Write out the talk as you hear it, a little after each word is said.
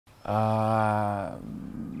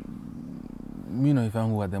Mimi na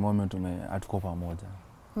ifangu at the moment hatuko pamoja.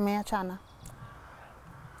 Mmeachana?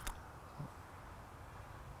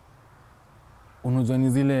 Unajua ni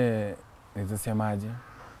zile nisemaje?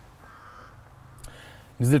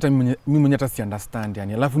 Ni zile time mimi mwenyewe hata si understand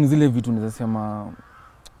yani. Alafu ni zile vitu ninasema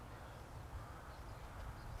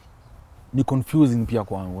ni confusing pia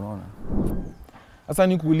kwangu, unaona? Sasa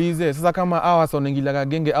nikuulize, sasa kama hawa sasa wanaingilia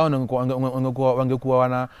genge au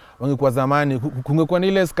wangekuwa zamani, kungekuwa ni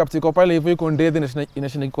ile skeptical pale hivyo iko ndethe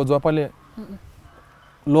inashinda kikozwa pale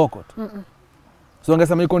lokot. So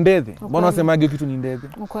wangesema iko ndethe. Mbona wasemage kitu ni ndethe?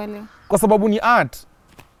 Ukweli. Kwa sababu ni art.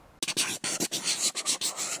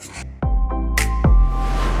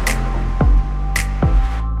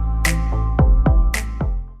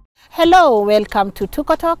 Hello, welcome to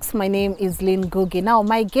Tuko Talks. My name is Lynn Ngugi. Now,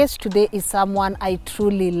 my guest today is someone I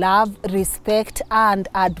truly love, respect, and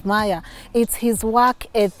admire. It's his work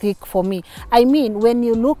ethic for me. I mean, when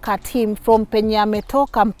you look at him from penye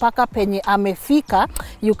ametoka mpaka penye amefika,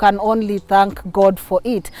 you can only thank God for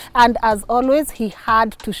it. And as always, he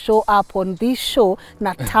had to show up on this show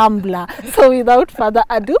na Tumblr. So without further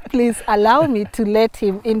ado, please allow me to let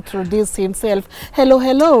him introduce himself. Hello,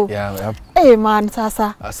 hello. Yeah. Hey man,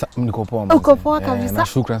 sasa. Niko poa mzee. Uko poa kabisa. Na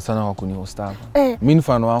shukrani sana kwa kunihost hapa. Mimi ni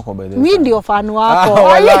fan wako by the way. Mimi ndio fan wako.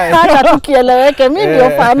 Hata tukieleweke, mimi ndio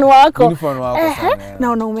fan wako. Mimi fan wako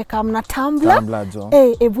sana. Na umekaa na Tumblr. Tumblr jo.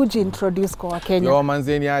 Hebu introduce kwa Kenya. Yo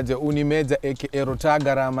manzeni aje, uni Mejja aka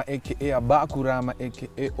Rotagarama aka Abakurama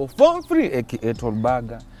aka Ofomfree aka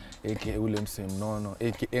Tolbaga aka ule msemnono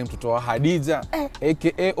aka mtoto wa Hadija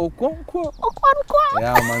aka Okonkwo.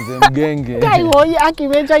 Yeah manze mgenge. Guy,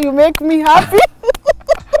 Akimeja, you make me happy.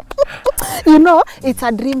 You know, it's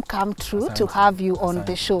a dream come true to have you on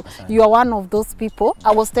the show. You are one of those people.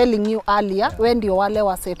 I was telling you earlier, when ndio wale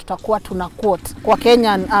wase tutakuwa tuna quote kwa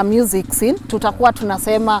Kenyan music scene, tutakuwa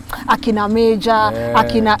tunasema akina Mejja,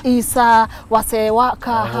 akina Isa, wase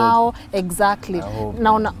waka hao, exactly.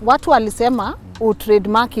 Na watu walisema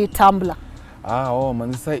trademark Tumblr.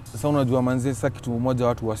 Manze sasa unajua manze sasa kitu mmoja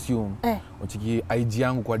watu assume. Uchiki IG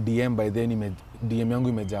yangu kwa DM by then DM yangu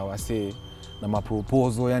imejaa wase na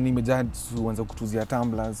maproposal, yani imejaa kuanza kutuzia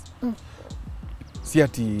Tumblrs. Si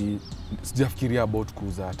ati sijafikiria about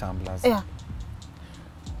kuuza Tumblrs.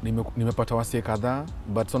 Nimepata wase kadhaa,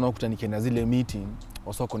 but sana ukuta nikienda zile meeting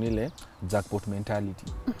wasoko nile jackpot mentality.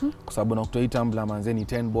 Kwa sababu nakuta hii Tumblr manze ni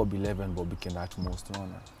 10 bob 11 bob kenda at most,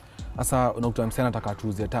 unaona. Sasa unakuta msana nataka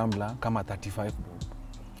tuuze Tumblr kama 35 bob.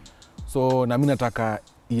 So na mimi nataka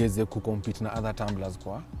iweze kucompete na other Tumblrs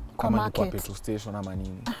kwa kama ni kwa petrol station ama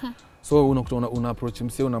nini. So unakuta una approach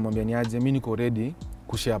msee unamwambia ni aje, mimi niko ready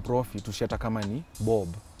kushare profit, tushare hata kama ni bob.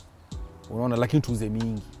 Unaona, lakini tuuze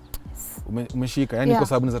mingi. Umeshika, yani kwa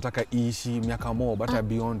sababu nataka iishi miaka more but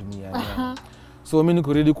beyond me yani. So mimi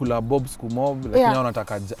niko ready kula bob siku mob, lakini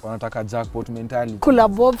wanataka jackpot mentality. Kula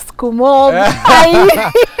bob siku mob.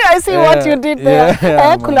 I see what you did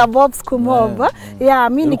there. Kula bob siku mob.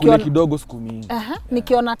 Mimi nikiona kidogo siku mingi.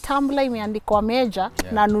 Nikiona Tumblr imeandikwa Mejja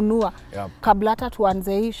na nunua. Kabla hata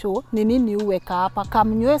tuanze hii show, ni nini uweka hapa?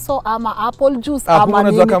 Kamnyweso ama apple juice ama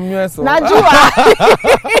nini? Kamnyweso. Najua.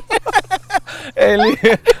 Eli,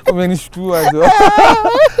 umenishtua jo.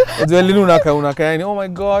 Lini unaka yani oh my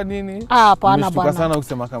god nini? Hapana bwana. Sana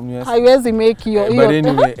kusema kamnyweso. Haiwezi make hiyo.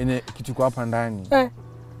 Enye kitu kwa hapa ndani.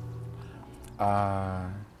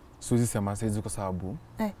 Siwezi sema saizi kwa sababu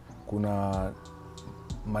kuna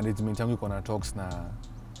management yangu iko na talks na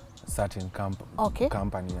certain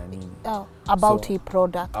company na nini. About the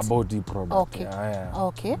product. About the product.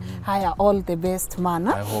 Okay. Haya, all the best man.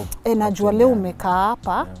 I hope. Najua leo umekaa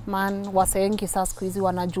hapa man, wasengi sasa siku hizi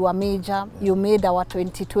wanajua Mejja. You made our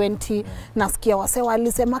 2020. Nasikia wase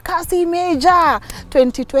walisema kasi Mejja.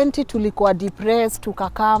 2020 tulikuwa depressed,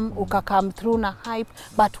 ukakam through na hype,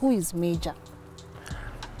 but who is Mejja?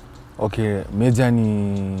 Okay, Mejja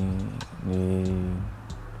ni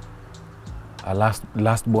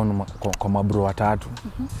last born kwa mabro watatu.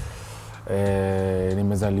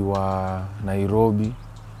 Nimezaliwa Nairobi,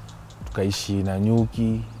 tukaishi na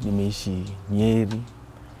Nyuki, nimeishi Nyeri.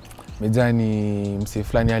 Mejja ni msee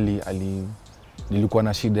fulani nilikuwa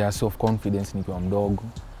na shida ya self confidence nikiwa mdogo,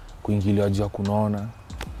 kuingiliwa juu ya kunona.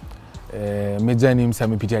 Mejja ni msee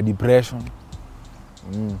amepitia depression.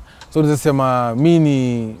 So nasema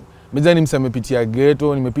mimi Mejja ni msee amepitia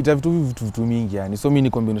ghetto, nimepita vitu mingi yani. So mimi ni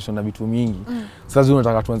combination na vitu mingi. Sasa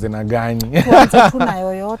unataka tuanze na gani? Tuanze tuna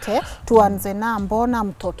yoyote, tuanze na mbona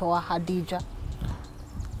mtoto wa Hadija.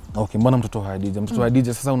 Okay, mbona mtoto wa Hadija? Mtoto wa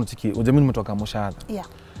Hadija sasa unachiki, mimi nimetoka Moshadha.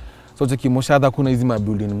 So cheki Moshadha kuna hizi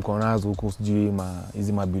mabuilding mko nazo huko sijui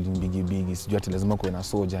hizi mabuilding bigi sijui ati lazima kuwe na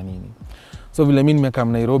soja nini. So vile mimi nimekaa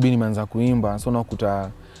Nairobi nimeanza kuimba, so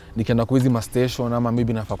nakuta nikienda kwa hizi ma station ama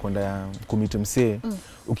maybe nafaa kwenda kumit msee,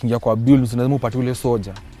 ukiingia kwa building lazima upate ule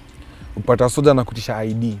soja. Upata soja na kutisha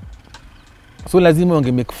ID. So lazima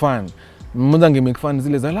unge make fun. Mmoja ange make fun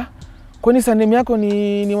zile zala. Kwani surname yako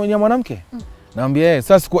ni mwanamke? Naambia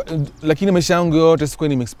sasa lakini maisha yangu yote sikuwa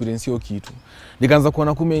ni experience hiyo kitu. Nikaanza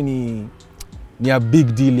kuona kume ni a big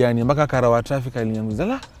deal yani mpaka karawa traffic alinianguza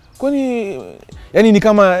la. Kwani yani ni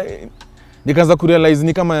kama nikaanza kurealize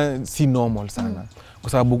ni kama si normal sana. Kwa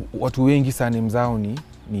sababu watu wengi surname zao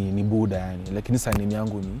ni Buda yani, lakini surname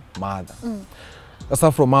yangu ni Mother.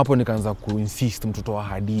 Sasa from hapo nikaanza kuinsist mtoto wa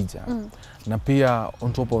Hadija. Na pia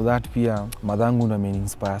on top of that pia madhangu ndo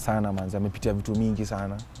ameniinspire sana manzi, amepitia vitu mingi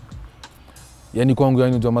sana. Yani kwangu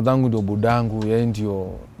yani ndio madhangu ndio budangu, yeye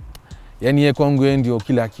ndio yani yeye kwangu yeye ndio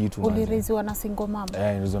kila kitu. Uliriziwa na single mom?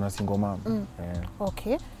 Nilirizwa na single mom.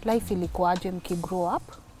 Okay. Life ilikuwaje mkigrow up?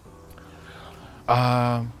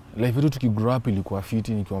 Life yetu tukigrow up ilikuwa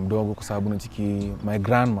fiti nikiwa mdogo kwa sababu natiki my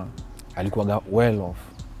grandma alikuwa well off.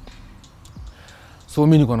 So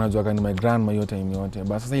mimi niko najua kani my grandma yote yote.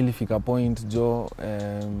 But sasa ilifika point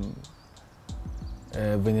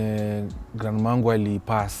venye grandmangu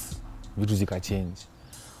alipass vitu zika change.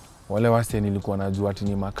 Wale wase nilikuwa najua ati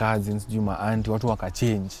ni ma cousins, sijui ma auntie, watu waka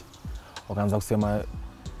change. Wakaanza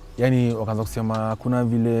kusema kuna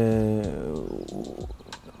vile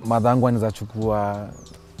madhangu anaweza chukua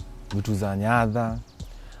vitu za nyadha.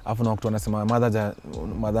 Afu na watu wanasema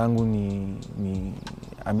madhangu ni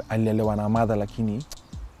alilelewa na mother lakini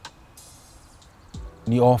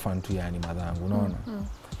ni orphan tu yani madhangu, unaona.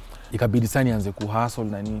 Ikabidi sana nianze kuhustle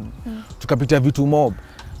na nini. Tukapitia vitu mob.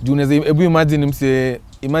 Juu unaweza imagine mse,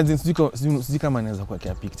 imagine sijui kama naweza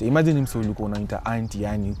kuwekea picture. Imagine mse ulikuwa unaita auntie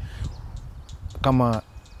yani kama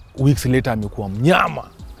weeks later amekuwa mnyama.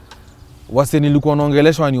 Wase nilikuwa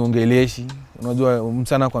naongeleshwa niongeleshi. Unajua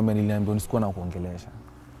msana kwa mimi niliambiwa nisikuwa na kuongelesha.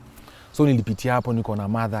 So nilipitia hapo niko na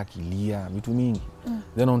mother akilia vitu mingi.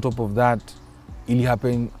 Then on top of that ili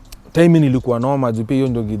happen time nilikuwa noma juu pia hiyo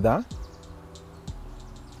ndio gidha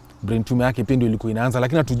brain tumor yake pia ndio ilikuwa inaanza,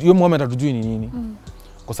 lakini hiyo moment hatujui ni nini.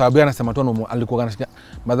 Kwa sababu yeye anasema tu alikuwa anashika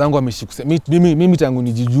madhangu ameshikusikia mimi tangu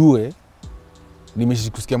nijijue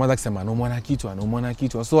nimeshikusikia mother akisema no mwana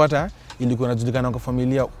kichwa. So hata ilikuwa inajulikana kwa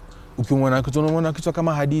familia ukimwona kichwa unaona kichwa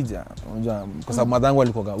kama Hadija, unajua kwa sababu madhangu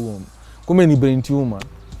alikuwa huo kumbe ni brain tumor.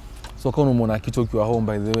 So kama unaona kichwa ukiwa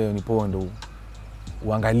home by the way ni poa ndo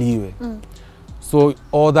uangaliwe. So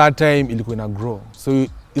all that time ilikuwa ina grow. So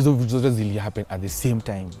hizo vitu zote zili happen at the same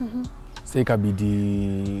time. So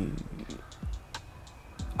ikabidi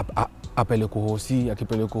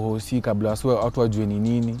akipeleke kuhosi kabla watu wajue ni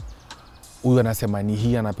nini. Huyu anasema ni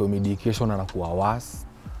hii, anapewa medication anakuwa worse.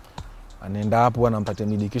 Anaenda hapo anampatia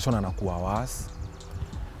medication anakuwa worse.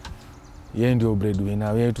 Yeye ndio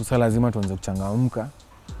breadwinner wetu, sasa lazima tuanze kuchangamka.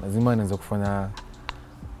 Lazima nianze kufanya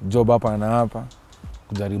job hapa na hapa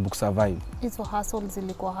kujaribu kusurvive. Hizo hustle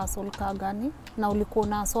zilikuwa hustle ka gani? Na ulikuwa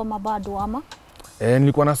unasoma bado ama?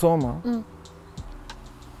 Nilikuwa nasoma.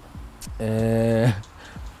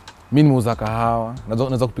 Mimi nimeuza kahawa.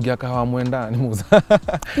 Naweza kupigia kahawa mwenda, nimeuza.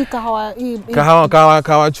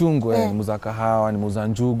 Kahawa chungu, nimeuza kahawa, nimeuza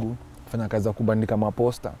njugu, fanya kazi za kubandika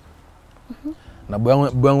maposta. Na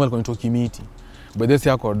bwangu alikuwa anatoka Kimiti. Bado si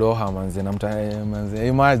yako Doha manze na manze.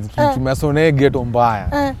 Imagine tumesonea ghetto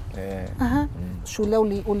mbaya. Shule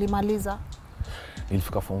ulimaliza?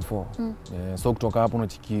 Nilifika form 4. So kutoka hapo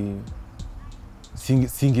natiki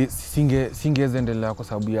singezendelea kwa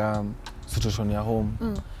sababu ya situation ya home.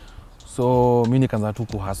 So mimi nikaanza tu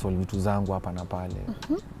kuhustle vitu zangu hapa na pale.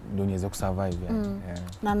 Ndio niweze kusurvive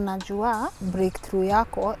Na najua breakthrough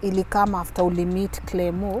yako ilikama after ulimit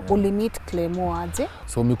Clemo. Ulimit Clemo aje?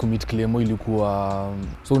 So mimi kumit Clemo ilikuwa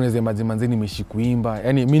so unaweza imagine manze nimeshi kuimba.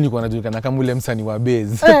 Yaani mimi nilikuwa najulikana kama ule msanii wa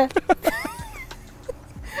base.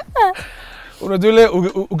 Unajua ile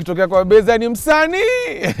ukitokea kwa base ni msanii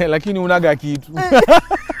lakini unaga kitu.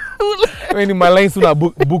 Wewe ni malines una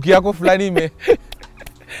book yako fulani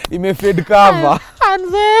imefade cover.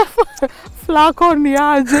 Anze flako ni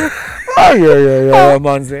aje.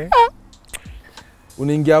 Manze.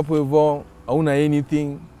 Unaingia hapo hivyo hauna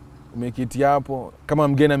anything, umekiti hapo kama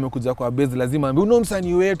mgeni amekuja kwa base lazima ambe uno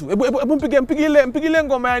msanii wetu. Hebu mpigile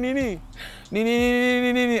ngoma ya nini?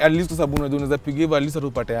 Nini at least sababu unaweza piga hivyo at least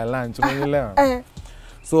tupate ya lunch, unaelewa?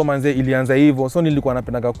 So manze ilianza hivyo. So nilikuwa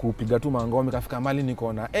napenda kupiga tu mangoma, kafika mali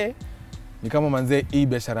nikaona ni kama manze hii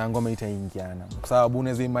biashara ya ngoma itaingiana. Kwa sababu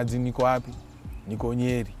unaweza imagine niko wapi? Niko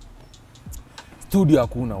Nyeri. Studio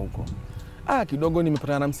hakuna huko. kidogo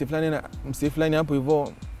nimepatana na msee fulani hapo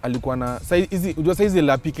hivyo alikuwa na unajua saizi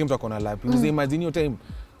lapiki mtu akona lapi. Imagine hiyo time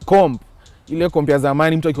comp ile comp ya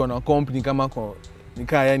zamani mtu akiwa na comp ni kama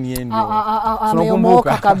nikaa yani yeye ndio.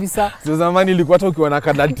 Ameomoka kabisa. Sio zamani ilikuwa hata ukiwa na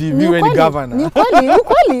kada TV wewe ni governor. Ni kweli.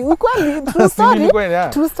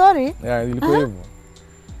 True story. Yeah, ilikuwa hivyo.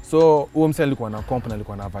 So huo msee alikuwa na comp na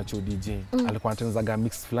alikuwa na virtual DJ. Alikuwa anatengeneza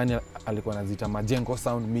mix fulani, alikuwa anaziita Majengo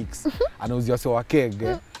sound mix. Anauzia sio wa keg.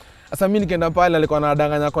 Sasa mimi nikaenda pale alikuwa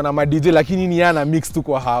anadanganya kwa na ma DJ lakini ni yana mix tu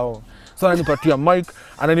kwa hao. So ananipatia mic,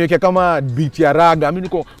 ananiwekea kama beat ya raga. Mimi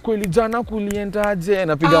niko kweli jana kuliendaje?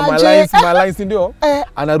 Napiga malines ndio.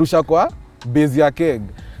 Anarusha kwa base ya keg.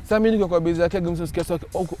 Sasa mimi niko kwa base ya keg, msikia sio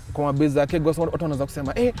kwa base ya keg, watu wanaanza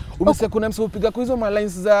kusema umesikia kuna msee upiga kwa hizo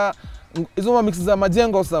malines za hizo mix za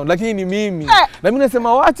Majengo sound lakini ni mimi. Na mimi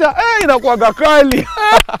nasema wacha inakuaga kali.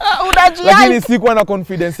 Lakini sikuwa na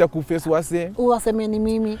confidence ya kuface wase. Uwaseme ni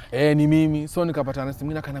mimi. Ni mimi. So nikapata na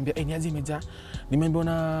simu akaniambia ni aje Mejja. Nimeambiwa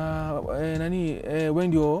na wewe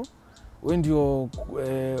ndio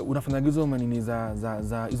unafanya hizo manini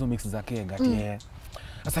za hizo mix za kega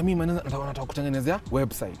Sasa mimi nataka kutengenezea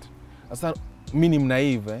website. Sasa mimi ni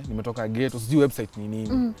mnaive, nimetoka ghetto, sijui website ni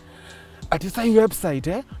nini. Ati sasa hii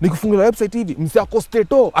website nikufungulia website hivi, msiako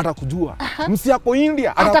Stato atakujua. Msiako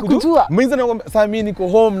India atakujua. Mimi nakwambia sasa mimi niko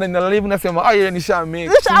home na live nasema nisha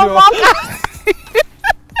make.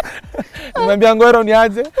 Nimwambia Ngoro ni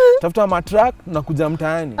aje? Tafuta matrack na kuja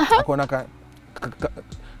mtaani. Akaona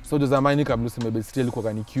so zamani kabla useme base still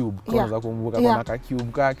ilikuwa ni cube. Kwanza kumbuka kuna ka cube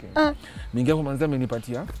kake. Ningia kwa manzi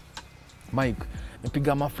amenipatia mic.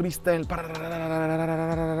 Nipiga ma freestyle.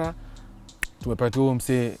 Tumepata huo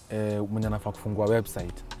msee mwenye anafaa kufungua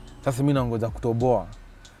website. Sasa mimi naongoza kutoboa.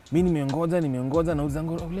 Mimi nimeongoza na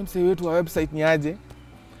uzangu ule msee wetu wa website ni aje.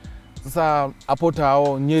 Sasa hapo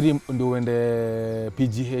tao Nyeri ndio uende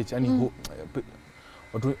PGH yani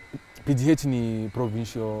PGH ni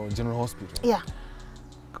Provincial General Hospital.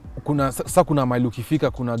 Kuna mahali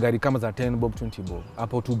ukifika kuna gari kama za 10 bob 20 bob.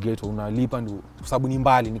 Hapo tu gate unalipa ndio sababu ni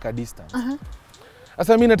mbali ni ka distance.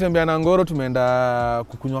 Sasa mimi natembea na Ngoro tumeenda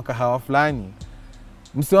kukunywa kahawa fulani.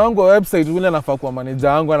 Msee wangu wa website yule anafaa kuwa manager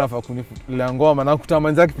wangu anafaa kunifulia ngoma na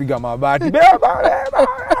kutamanza kipiga mabati. Beba.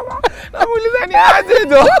 Namuuliza ni aje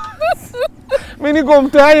ndo. Mimi niko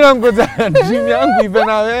mtaani na ngoja dream yangu ive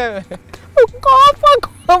na wewe. Uko hapa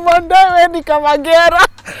kwa mandawe ni kama gera.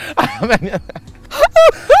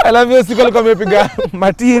 Alavyo siku alikuwa amepiga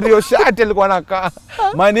material shati alikuwa anakaa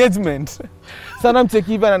management. Sana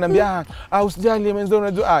mchekiva ananiambia usijali mwenzo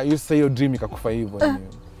unajua you say your dream ikakufa hivyo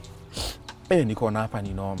niko na hapa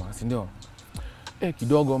ni noma si ndio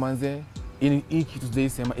kidogo manze hii kitu today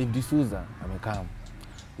sema if D'Souza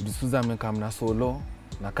amekam na Solo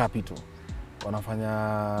na Capital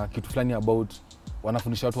wanafanya kitu fulani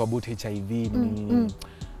wanafundisha watu about HIV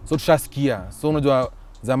so tushasikia so unajua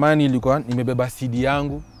zamani ilikuwa nimebeba CD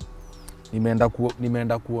yangu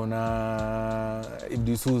nimeenda kuona if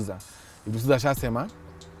D'Souza shasema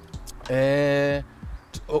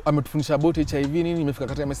ametufundisha about HIV nini nimefika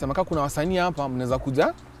kati amesema kama kuna wasanii hapa mnaweza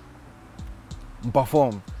kuja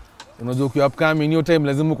mperform. Unajua ukiwa upcoming hiyo time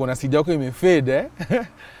lazima uko na CD yako imefade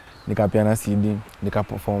nikapeana CD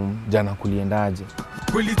nikaperform jana kuliendaje.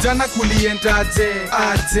 Kulijana kuliendaje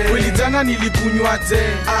aje. Kulijana nilikunywaje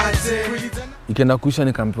aje. Ikaenda kuisha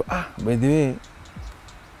nikamwambia by the way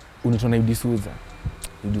unitona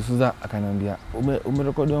D'Souza akaniambia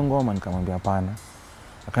umerekodi ngoma nikamwambia hapana.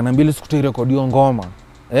 Akaniambia ile siku rekodi ngoma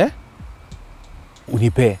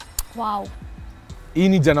unipe. Wow. Hii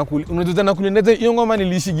ni jana kuliendaje hiyo ngoma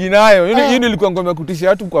nilishigi nayo. Hiyo ilikuwa ngoma ya kutisha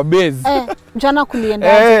watu kwa base. Jana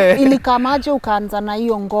kuliendaje ilikamaje ukaanza na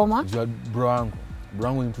hiyo ngoma? Bro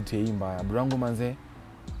wangu ni mtu tei mbaya. Bro wangu manze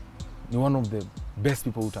ni one of the best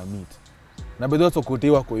people uta meet. Na bado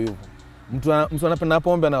sokotewa kwa hivyo. Mtu anapenda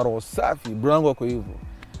pombe na roho safi. Bro wangu kwa hivyo.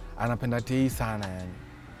 Anapenda tei sana yani.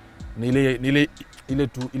 Ni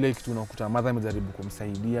ile kitu unakuta madha amejaribu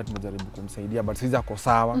kumsaidia but sasa ako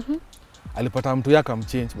sawa. Alipata mtu yake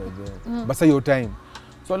amchange by the way. Basi hiyo time.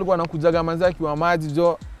 So alikuwa anakujaga manzi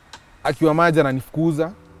akiwa maji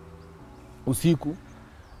ananifukuza usiku.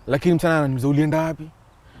 Lakini mchana ananiuliza ulienda wapi?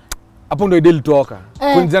 Hapo ndio idea ilitoka.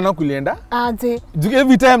 Kwa jana kulienda? Aje.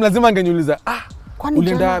 Every time lazima angeniuliza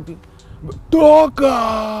ulienda wapi?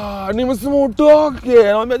 Toka. Nimesema utoke.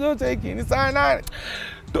 Naomba jote hiki ni saa 8.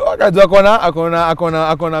 Toka jo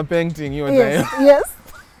akona painting hiyo time. Yes.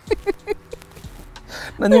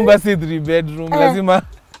 Na nyumba si 3 bedroom lazima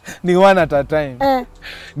ni one at a time.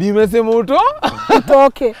 Nimesema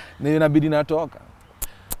utoke. Na inabidi natoka.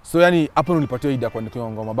 So yani hapo nilipatia idea kuandika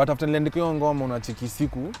ngoma but after niliandika ngoma unacheki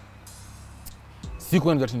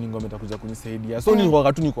siku ndio ati ngoma itakuja kunisaidia. So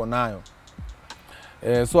nilikuwa tu niko nayo.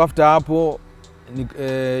 So after hapo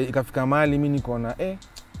ikafika mahali mimi niko na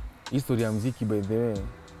history ya muziki by the way.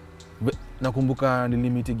 Nakumbuka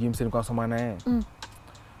nilimiti games nilikuwa nasoma naye.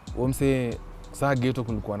 Wamse saa ghetto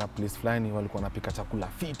kulikuwa na place fulani walikuwa wanapika chakula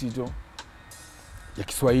fiti jo ya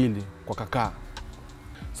Kiswahili kwa kaka.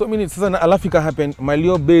 So mimi sasa alafu ika happen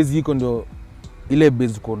malio base iko ndio ile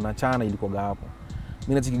base uko na chana ilikuwa hapo.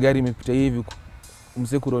 Mimi nachiki gari imepita hivi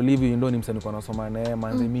mseku rolivi ndio ni msanii nilikuwa nasoma naye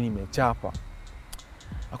manze mimi nimechapa.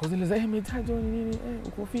 Akozeleza Mejja jo nini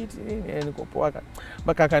uko fiti nini niko poa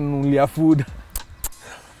mpaka akanunulia food.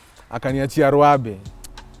 Akaniachia rwabe.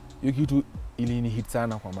 Hiyo kitu ilini hit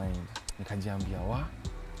sana kwa mind. Nikajiambia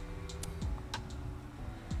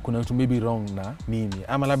kuna kitu maybe wrong na mimi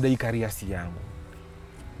ama labda hii career si yangu.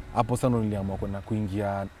 Hapo sana niliamua kwenda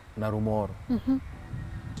kuingia na Rumoro.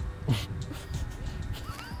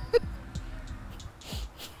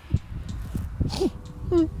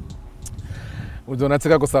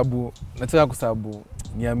 Nataka kwa sababu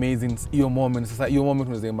ni amazing hiyo moment. Sasa hiyo moment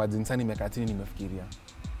unaweza imagine sana nimekaa chini nimefikiria.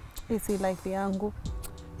 Isi life yangu.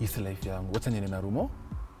 Wacha niende na Rumoro.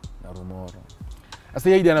 Sasa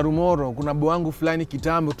hiyo idea na Rumoro kuna bwana wangu fulani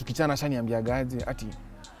kitambo tukichana shaniambia gaje ati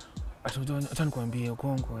acha nikwambie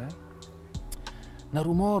Kongo na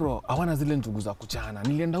Rumoro hawana zile njugu za kuchana.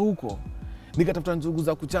 Nilienda huko nikatafuta njugu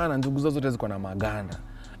za kuchana, njugu zote ziko na maganda.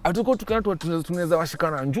 Hatuko tukana tunaweza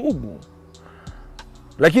washikana njugu.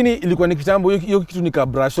 Lakini ilikuwa ni kitambo hiyo kitu nika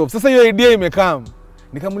brush off. Sasa hiyo idea imekam.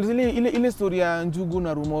 Nikamuuliza ile story ya njugu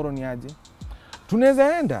na Rumoro ni aje?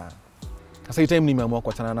 Tunaweza enda. Sasa hii time nimeamua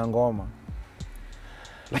kuachana na ngoma.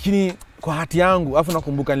 Lakini kwa hati yangu afu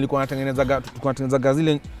nakumbuka nilikuwa natengeneza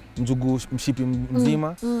zile njugu mshipi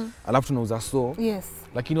mzima alafu tunauza Yes.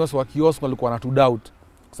 Lakini watu wa kiosk walikuwa wanatu doubt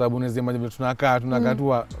kwa sababu unaweza vile tunakaa tu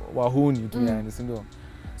wahuni tu yani si ndio.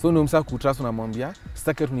 So ndio msaka kutrust unamwambia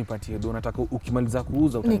sitaki tu nipatie do nataka ukimaliza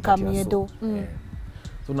kuuza utanipatia do.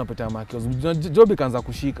 So unapata makio job ikaanza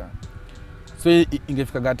kushika. So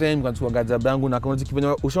ingefika time kwa gajabu yangu na kama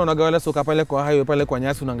zikifanya ushaona gawala soka pale kwa highway pale kwa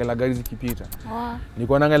nyasi unaangalia gari zikipita.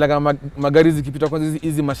 Nilikuwa naangalia kama magari zikipita kwa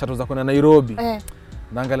hizi mashato za kwenda Nairobi.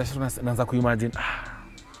 Naangalia shato naanza kuimagine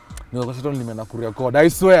ndio kwa shato nimeenda kurecord. I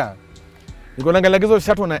swear. Niko naangalia hizo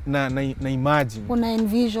shato na imagine. Una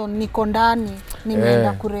envision niko ndani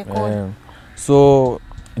nimeenda kurecord. So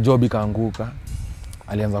job ikaanguka.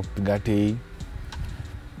 Alianza kupiga tei.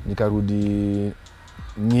 Nikarudi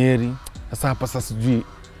Nyeri. Sasa hapa sasa sijui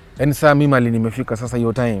yani saa mimi mali nimefika sasa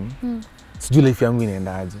hiyo time. Sijui life yangu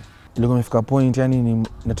inaendaje. Ilikuwa imefika point yani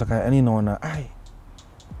nataka yani naona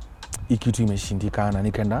hii kitu imeshindikana.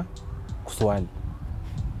 Nikaenda kuswali.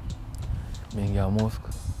 Nimeingia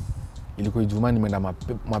mosque. Ilikuwa Ijumaa nimeenda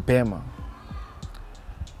mapema.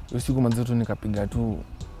 Hiyo siku manzo tu nikapiga tu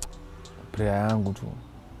prayer yangu tu.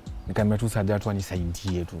 Nikamwambia tu Saja tu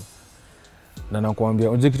anisaidie tu. Na nakwambia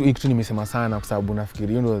unajua kitu nimesema sana kwa sababu nafikiri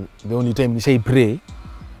hiyo ndio the only time nishai pray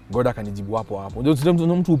God akanijibu hapo. Unajua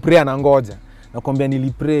mtu pray anangoja. Nakwambia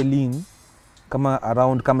nilipray Lynn kama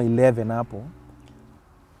around kama 11 hapo.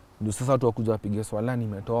 Ndio sasa watu wakuja wapige swala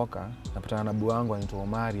nimetoka napatana na bwana wangu anaitwa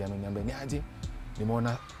Omari ameniambia niaje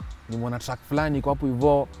nimeona track fulani kwa hapo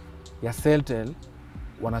hivyo ya Celtel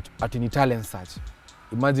ati ni talent search.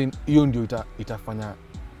 Imagine hiyo ndio itafanya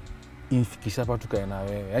infikisha hapa tukae na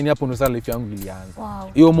wewe. Yaani hapo ndo sasa life yangu ilianza.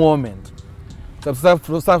 Hiyo moment.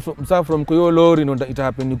 Sasa from kwa lori ndo ita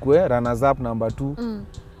happen kwa runners up number 2.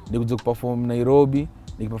 Nikuja kuperform Nairobi.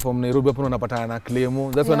 Nikiperform Nairobi hapo ndo napatana na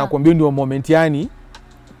Clemo. That's why nakwambia ndio moment yani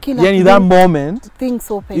that moment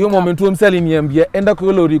things open. Hiyo moment tu msali aliniambia enda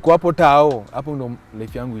kwa lori kwa hapo tao. Hapo ndo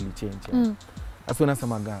life yangu ilichange. Sasa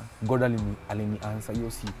nasemaga God alini answer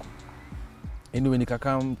hiyo siku. Anyway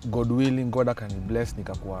nikakaa God willing God akani bless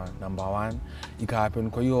nikakuwa number 1 ika happen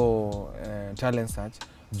kwa hiyo talent search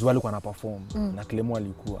Jua alikuwa na perform na Clemo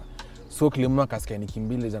alikuwa so Clemo akasikia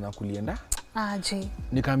nikimbile jana kulienda aje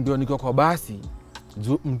nikaambiwa niko kwa basi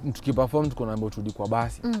tukiperform tuko naambiwa turudi kwa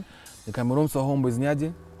basi nikaambiwa mso homeboys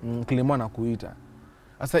niaje Clemo anakuita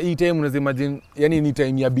sasa hii time unaweza imagine yani ni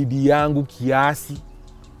time ya bidii yangu kiasi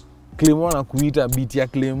Clemo anakuita beat ya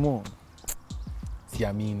Clemo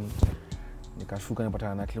siamini nikashuka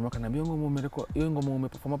nipatana na Clemo akaniambia ngoma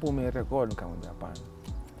umeperform hapo umerecord nikamwambia hapana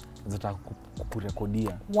nataka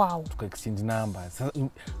kukurekodia tuka exchange number sasa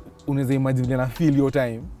unaweza imagine na feel your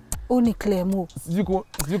time uni Clemo sijiko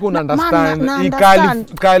understand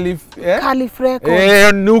Calif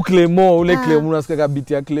record no Clemo ule Clemo unasikia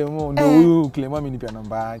beat ya Clemo ndio huyu Clemo amenipia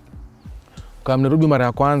namba yake kwa Nairobi mara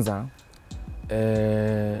ya kwanza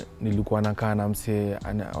nilikuwa nakaa na mse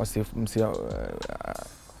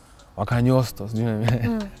wakanyosto sijui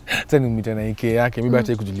sasa nimita na ike yake mimi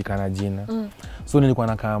hata kujulikana jina. So nilikuwa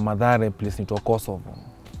nakaa Mathare place nito Kosovo.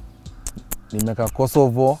 Nimekaa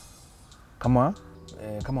Kosovo kama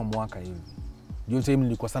mwaka hivi. Hiyo time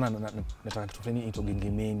nilikuwa sana nataka kitu fulani ito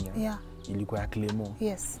Gengemania. Yeah. Ilikuwa ya Clemo.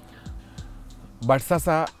 Yes. But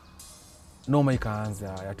sasa noma ikaanza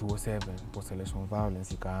ya 207 post election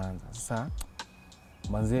violence ikaanza. Sasa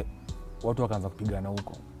manze watu wakaanza kupigana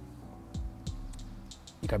huko.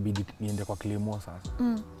 Ikabidi niende kwa Clemo sasa.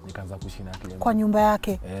 Nikaanza kuishi na Clemo. Kwa nyumba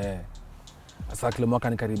yake. Sasa Clemo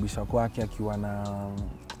akanikaribisha kwake akiwa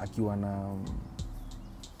na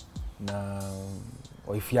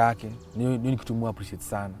wife yake. Ni kitu mu appreciate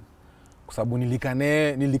sana. Kwa sababu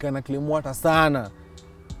nilikana Clemo hata sana.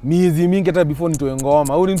 Miezi mingi hata before nitoe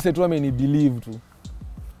ngoma. Huyu ni msetu ameni believe tu.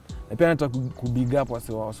 Na pia nataka kubig up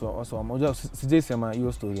wase moja sijai sema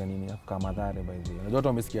hiyo story ya nini kama Mathare by the way. Unajua watu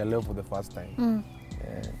wamesikia leo for the first time.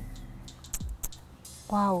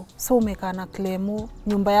 Wow. So umekaa na Clemo,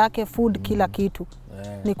 nyumba yake, food, kila kitu.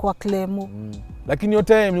 Ni kwa Clemo. Lakini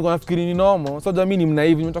yote time nilikuwa nafikiri ni normal. So jamii ni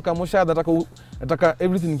mnaive, nimetoka Moshadha nataka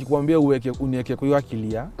everything nikikwambia uniweke kwa hiyo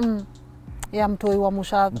akili ya. Ya mtoi wa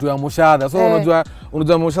Moshadha. Mtoi wa Moshadha. So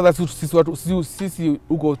unajua Moshadha sisi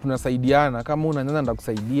huko tunasaidiana. Kama unanyanya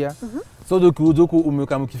ndakusaidia. So ukija huko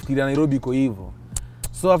umekaa mkifikiria Nairobi iko hivyo.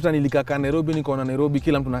 So after nilikaa Nairobi nikaona Nairobi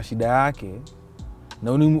kila mtu na shida yake.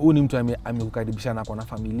 Na huyu ni mtu amekukaribisha na kwa na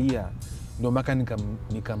familia. Ndio mpaka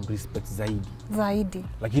nikamrespect zaidi.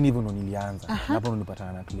 Lakini hivyo ndo nilianza. Hapo ndo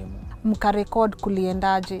nilipatana na Clemo. Mkarecord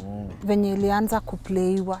kuliendaje? Venye ilianza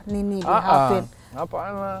kuplaywa nini ili happen?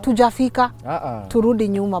 Hapana. Tujafika. Turudi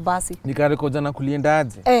nyuma basi. Nikarekoja na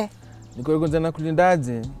kuliendaje? Nikarekoja na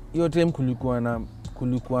kuliendaje? Hiyo time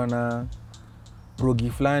kulikuwa na progi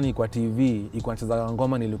fulani kwa TV ilikuwa inacheza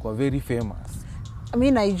ngoma nilikuwa very famous.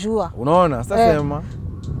 Mimi naijua. Unaona?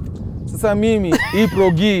 Sasa mimi hii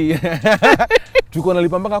progi tuko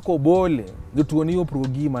nalipambaka kwa bole. Ndio tuone hiyo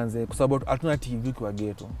progi manze kwa sababu hatuna TV kwa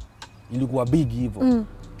ghetto. Ilikuwa big hivyo.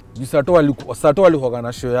 Sato walikuwa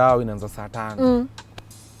na show yao inaanza saa 5.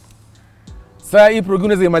 Sasa hii progi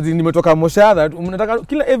unaweza imagine nimetoka Moshadha, unataka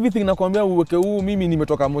kila everything nakwambia uweke huu mimi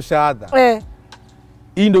nimetoka Moshadha.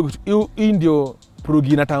 Hii ndio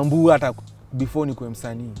progi natambua hata before nikuwe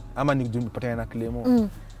msanii ama nipatane na Clemo.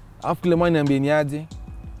 Alafu Clemo niambie niaje?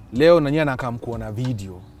 Leo na nyanya anakaa kuona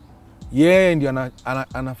video. Yeye ndio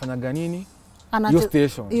anafanya nini? Hiyo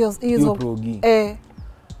station. Hiyo progi.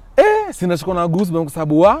 Sina shiko na goosebumps kwa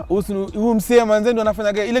sababu huyu msee manze ndio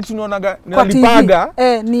anafanya ile kitu nionaga nilipaga.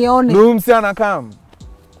 Nione. Huyu msee anakam.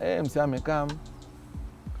 Msee amekam.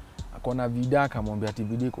 Akona video akamwambia ati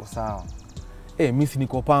video iko sawa. Mimi si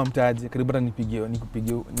niko pumped aje. Karibu hata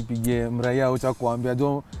nipige mraia ucha kuambia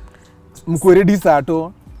jo mko ready saa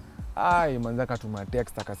to. Manze akatuma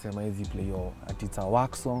text akasema hizi play yo ati it's a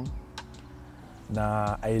work song.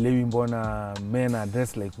 Na aielewi mbona men are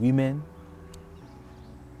dressed like women.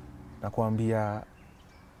 Nakwambia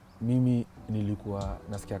mimi nilikuwa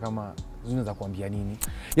nasikia kama unaweza kuambia nini.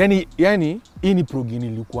 Yaani hii ni progi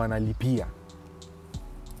nilikuwa nalipia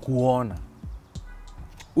kuona.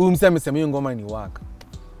 Huyu msee amesema hiyo ngoma ni work.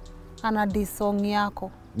 Ana di song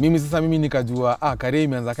yako. Mimi nikajua career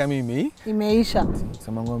imeanza kama imeisha.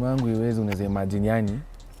 Sema ngoma yangu iweze unaweza imagine yani.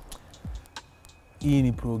 Hii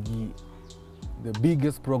ni progi the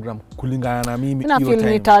biggest program kulingana na mimi hiyo time. Na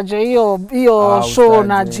feel nitaje hiyo show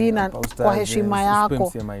na jina kwa heshima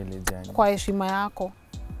yako. Kwa heshima yako.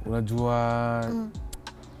 Unajua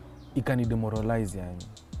ikani demoralize yani.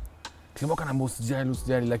 Clemo kana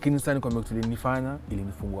usijali lakini sasa nikwambia kitu ilinifanya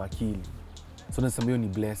ilinifungua akili. So nasema hiyo ni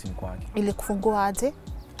blessing kwake. Ili kufungua aje?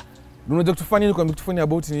 Unajua kitu fani nikwambia kitu fani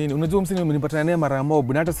about nini? Unajua msanii mmenipata naye mara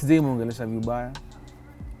mob na hata sijai muongelesha vibaya.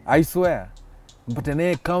 I swear. Mpata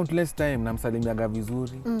naye countless time na msalimiaga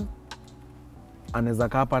vizuri. Anaweza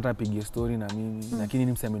kapa hata apige story na mimi lakini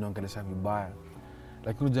ni msanii anaongelesha vibaya.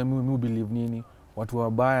 Lakini jamii mimi believe nini? Watu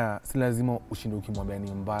wabaya si lazima ushinde ukimwambia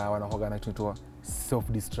ni mbaya, wanahoga na kitu self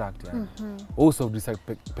destruct yani. Self destruct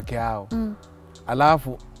peke yao.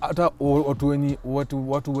 Alafu hata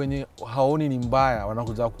watu wenye haoni ni mbaya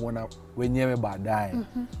wanakuja kuona wenyewe baadaye.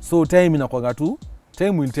 So time inakuwa tu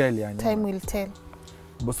time will tell yani. Time will tell.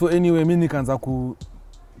 But so anyway mimi nikaanza ku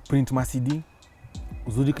print ma CD.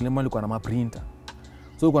 Uzuri Clemo alikuwa na ma printer.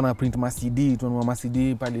 So alikuwa na print ma CD, tunanunua ma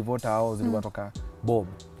CD pale Vota House zilikuwa toka Bob.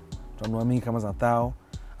 Tunanunua mingi kama za thao.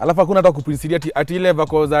 Alafu hakuna hata kuprint CD ati ile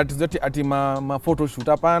vako za ati ma photo shoot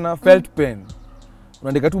hapana, felt pen.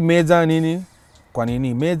 Unaandika tu Mejja nini? Kwa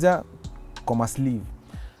nini Mejja kwa ma sleeve.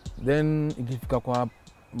 Then ikifika kwa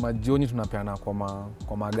majioni tunapeana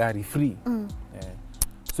kwa magari free.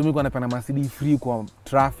 So mimi kwa napana masidi free kwa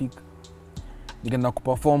traffic. Nikaenda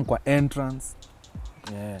kuperform kwa entrance.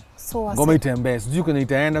 Yeah. So ngoma itembee. Sijui kwenye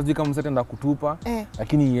itaenda, sijui kama msataenda kutupa,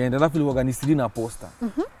 lakini iende. Alafu ilikuwa ni CD na poster.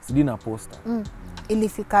 CD na poster.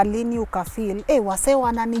 Ilifika lini ukafeel wase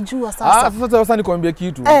wananijua sasa? Sasa nikwambia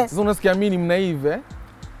kitu. Sasa unasikia mimi ni mnaive.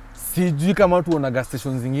 Sijui kama watu wana gas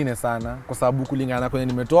station zingine sana kwa sababu kulingana kwenye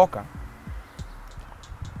nimetoka.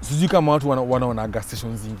 Sijui kama watu wanaona gas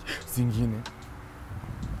station zingine.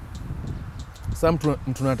 Sasa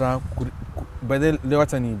mtu nataka by the leo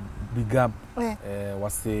acha ni big up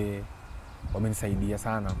wase wamenisaidia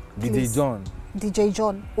sana. DJ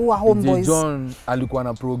John uwa homeboys. DJ John alikuwa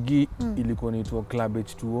na progi ilikuwa inaitwa Club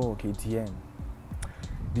H2O KTN.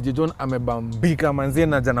 DJ John amebambika manze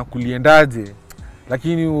na jana kuliendaje.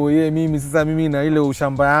 Lakini mimi na ile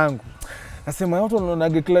ushamba yangu. Nasema watu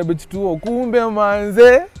wanaonaga Club H2O kumbe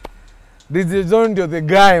manze DJ John ndio the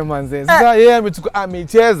guy manze. Sasa yeye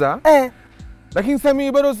amecheza. Lakini sasa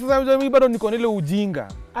mimi bado niko nile ujinga.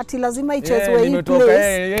 Ati lazima ichezwe hii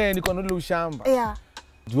place. Niko nile ushamba.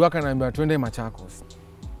 Jua kanaambia twende Machakos.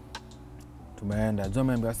 Tumeenda. Jua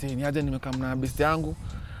ameambia sasa ni aje nimekaa na best yangu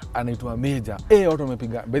anaitwa Mejja. Watu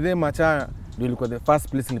wamepiga. Bedhe Macha ndio ilikuwa the first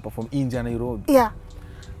place niliperform nje ya Nairobi.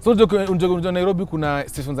 So unajua Nairobi kuna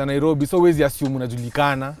stations za Nairobi, so wezi assume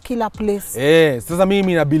unajulikana kila place. Sasa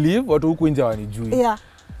mimi na believe watu huku nje wanijui.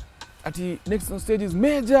 Ati next on stage is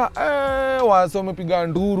Mejja. Wasa wamepiga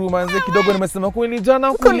nduru manze kidogo nimesema kweli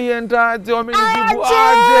jana kuliendaje wamenijibu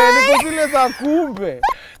aje niko zile za kumbe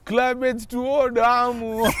Club H2O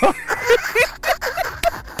damu.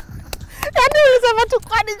 Ulisema tu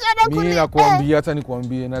kwani jana kuliendaje? Mimi nakwambia hata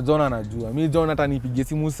nikwambie na John anajua. Mimi John hata nipigie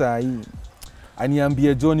simu saa hii.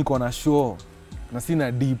 Aniambie John niko na show na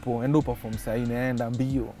sina dipo endo perform saa hii naenda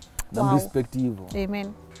mbio. Na respect hivyo.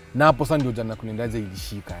 Amen. Na hapo sasa ndio jana kuliendaje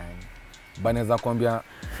ilishika yani. Banaweza kuambia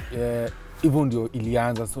hivyo ndio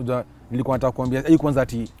ilianza. So nilikuwa nataka kuambia hii kwanza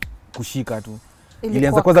ati kushika tu.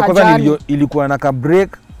 Ilianza kwanza ilikuwa na ka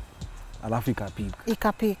break alafu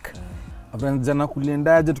ikapik. After jana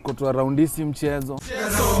kuliendaje tukotoa roundisi mchezo.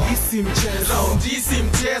 Roundisi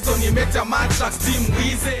mchezo ni Mejja Matrax team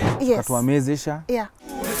wize. Katoa mezesha.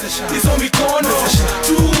 Hizo mikono.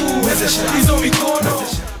 Hizo mikono.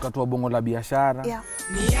 Katoa bongo la biashara.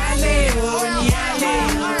 Ni yale.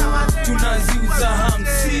 Tunaziuza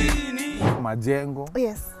 50. Majengo.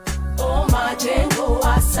 Majengo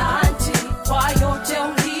asante kwa yote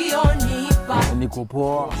ulionipa. Niko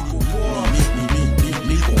poa.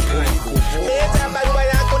 Barua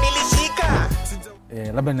yako nilishika.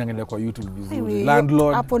 Labda niangalia kwa YouTube vizuri.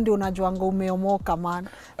 Landlord. Hapo ndio unajuanga umeomoka man.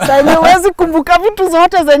 Sasa huwezi kumbuka vitu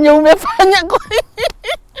zote zenye umefanya kwa.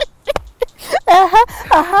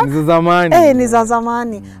 Ni za zamani. Ni za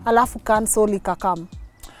zamani. Alafu cancel ikakam.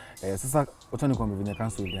 Sasa wacha nikwambie venye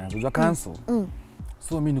cancel ilianza. Unajua cancel?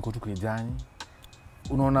 So mimi niko tu kijani.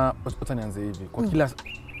 Unaona wacha nianze hivi. Kwa kila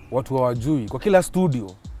watu hawajui, kwa kila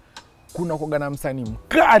studio kuna kuagana msanii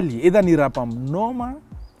mkali, either ni rapper mnoma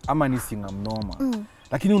ama ni singer mnoma.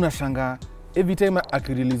 Lakini unashanga every time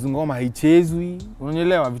akirelease ngoma haichezwi,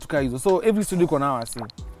 unanielewa vitu kama hizo. So every studio iko na wasi.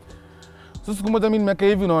 So siku moja mimi nimekaa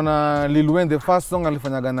hivi naona Lil Wayne the first song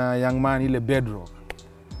alifanyaga na Young Man ile Bedrock.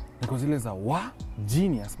 Niko zile za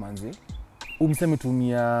genius manze. Umseme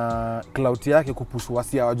tumia clout yake kupush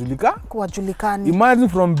wasi kuwajulikani. Imagine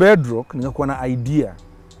from Bedrock nikakuwa na idea.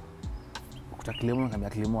 Kuta Clemo nikamwambia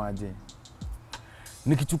Clemo aje.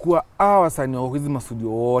 Nikichukua wasanii wa hizi mastudio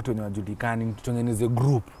wote wenye wajulikani tutengeneze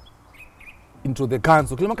group into the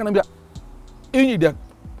council. Clemo kanambia hii idea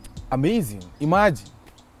amazing. Imagine.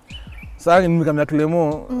 Sasa nikamwambia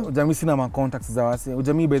Clemo jamii sina ma contacts za wasi.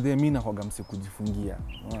 Jamii by the way mimi nakoga mse kujifungia.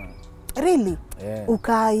 Really?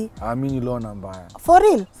 Ukai. Mimi ni lona mbaya. For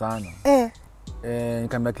real? Sana.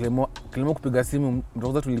 Nikamwambia Clemo kupiga simu,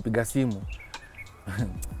 mtoza tulipiga simu.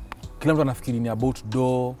 Kila mtu anafikiri ni about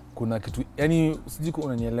do, kuna kitu, yani sijui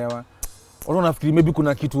unanielewa. Watu wanafikiri maybe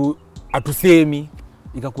kuna kitu atusemi,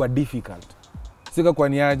 ikakuwa difficult. Sika kwa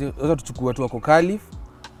niaje, sasa tuchukue watu wako Calif.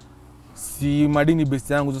 Si madini best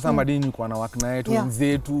yangu, sasa madini nilikuwa na work na yetu,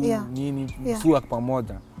 wenzetu, nini, work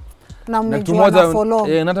pamoja. Na mmejua na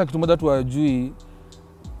follow. Hata kitu moja tu wajui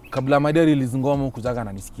kabla Madari release ngoma kuzaga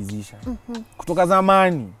ananisikizisha. Kutoka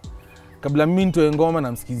zamani kabla mimi nitoe ngoma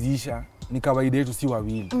namsikizisha, ni kawaida yetu si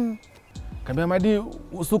wawili. Kambia Madi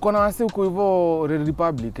usuko na wasi uko hivyo Red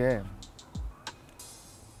Republic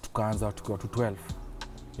Tukaanza tukiwa 12.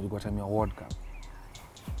 Ilikuwa time ya World Cup.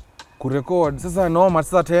 Kurecord sasa noma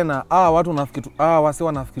sasa tena watu wanafikiri wasi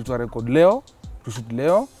wanafikiri tu record leo, tushoot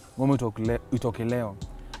leo, ngoma itoke leo.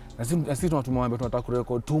 Na sisi tunatumwambia tunataka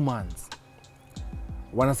kurecord 2 months.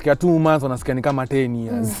 wanasikia 2 months wanasikia ni kama 10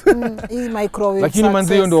 years. Hii microwave. Lakini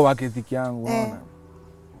manzi hiyo ndio work ethic yangu, unaona.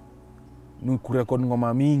 Ni kurekodi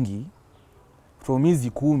ngoma mingi from hizi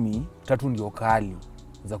 10, 3 ndio kali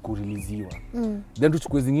za kuriliziwa. Then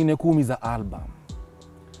tuchukue zingine 10 za album.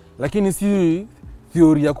 Lakini si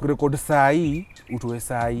theory ya kurekodi saa hii utoe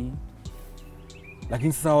saa hii.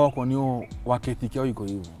 Lakini sasa wako nio work ethic yao iko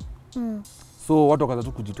hivyo. So watu wakaanza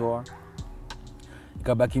tu kujitoa.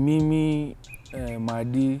 Ikabaki mimi,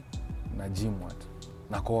 Madi na Jimwat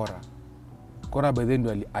na Kora. Kora by then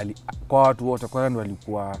ndio kwa watu wote Kora ndio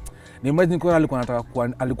alikuwa ni imagine Kora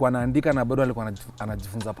alikuwa anaandika na bado alikuwa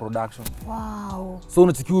anajifunza production. Wow. So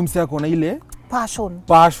unachikiwa msi yako na ile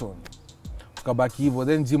passion. Tukabaki hivyo,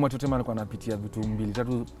 then Jimwat yote alikuwa anapitia vitu 2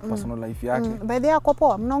 3 personal life yake. By the yako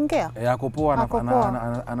poa mnaongea? Yako poa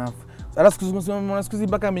ana Sasa siku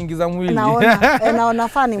mpaka ameingiza mwili. Naona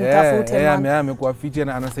fani mtafute man. Amekuwa fit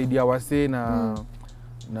na anasaidia wasee na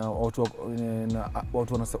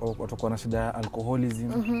watu wana shida ya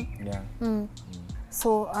alcoholism.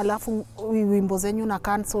 So alafu wimbo zenyu na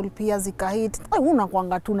cancel pia zikahit.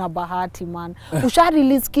 Unakuanga tu na bahati man. Usha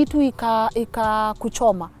release kitu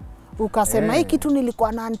ikakuchoma. Ukasema hii kitu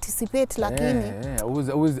nilikuwa na anticipate lakini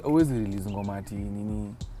always release ngoma ati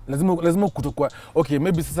nini. Lazima kutokuwa okay,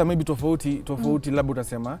 maybe tofauti labda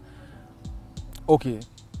utasema okay,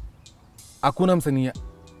 hakuna msanii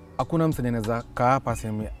anaweza kaa hapa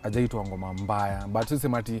sema ajaitwa ngoma mbaya, but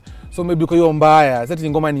sema ati so maybe kwa hiyo mbaya sasa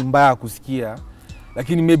ngoma ni mbaya kusikia,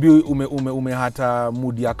 lakini maybe ume hata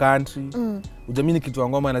mood ya country. Ujamini kitu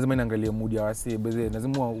ngoma lazima inaangalie mood ya wasee,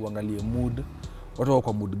 lazima uangalie mood watu wako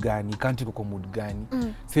kwa mood gani, country kwa mood gani,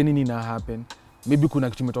 sasa nini na happen, maybe kuna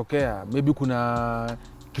kitu kimetokea, maybe kuna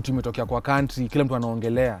kitu kimetokea kwa country kila mtu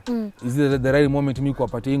anaongelea. Is it the right moment mimi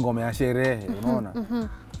kuwapatia ngoma ya sherehe, unaona?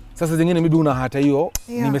 Sasa zingine maybe una hata hiyo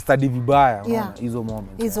nimestudy vibaya, unaona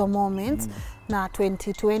hizo moments. Na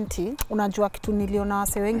 2020 unajua kitu niliona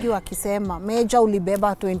wase wengi wakisema Mejja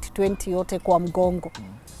ulibeba 2020 yote kwa mgongo.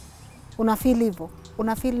 Unafeel hivyo?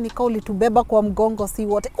 Unafeel ni kauli tubeba kwa mgongo si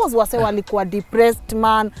wote. Cause wase walikuwa depressed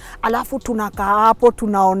man. Alafu tunakaa hapo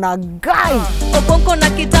tunaona guy. Okonko na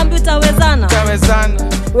kitambi utawezana.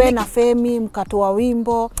 We na Femi mkatoa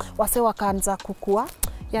wimbo, wase wakaanza kukua.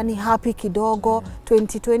 Yani happy kidogo.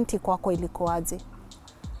 2020 kwako ilikuwaje?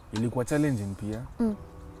 Ilikuwa challenging pia.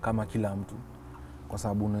 Kama kila mtu. Kwa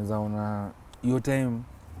sababu unaweza ona hiyo time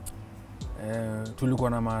tulikuwa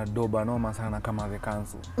na madoba noma sana kama the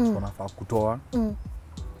council. Tunafaa kutoa.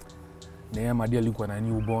 Madi alikuwa na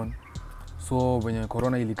newborn. So when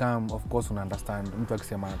corona ilikam, of course una understand mtu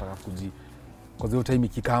akisema anataka kuji. Kwa hiyo time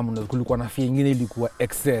ikikamu na kulikuwa na fee nyingine ilikuwa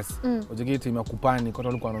excess. Ojeke time ya kupani kwa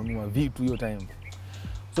walikuwa wananunua vitu hiyo time.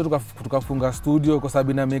 So tukafunga studio kwa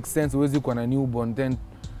sababu ina make sense, uwezi kuwa na newborn then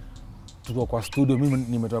tuko kwa studio, mimi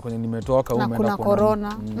nimetoka kwenye nimetoka umeenda kwa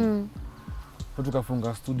corona. So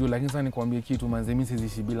tukafunga studio, lakini sasa nikwambie kitu manze, mimi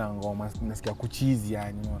sizishi bila ngoma, nasikia kuchizi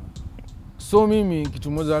yani, unaona. So mimi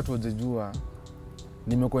kitu moja watu wajejua,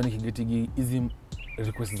 nimekuwa nikigetigi hizi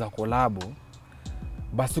request za collabo.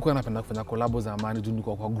 Basi kwa napenda kufanya collabo za amani juu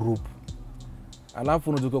niko kwa group. Alafu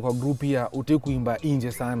unajua kwa group ya utaki kuimba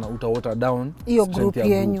nje sana, utawater down hiyo group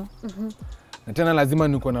yenyu. Na tena lazima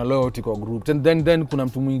niko na loyalty kwa group. Then kuna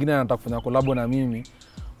mtu mwingine anataka kufanya collabo na mimi,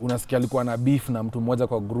 unasikia alikuwa na beef na mtu mmoja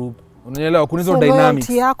kwa group. Unaelewa kuna hizo dynamics.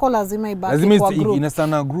 Loyalty yako lazima ibaki kwa group. Ina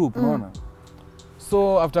sana group, unaona?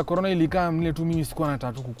 So after corona ilikaa mle tu mimi sikuwa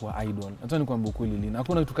nataka kuwa idol. Hata nikwambia kweli Lynn,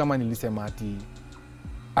 hakuna kitu kama nilisema ati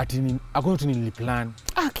hakuna kitu niliplan.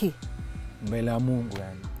 Aki mbele ya Mungu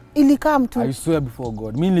yani. Ilikaa mtu. I swear before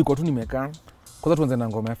God. Mimi nilikuwa tu nimekaa. Kwanza tuanze na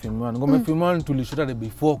ngoma ya film 1. Ngoma ya film 1 tulishoot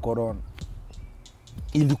before corona.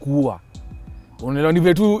 Ilikuwa. Unaelewa ni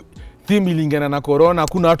vile tu theme ilingana na corona,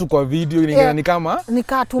 hakuna watu kwa video, ilingana ni kama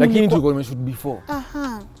lakini tulikuwa tumeshoot before.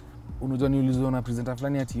 Unajua niulizwa na presenter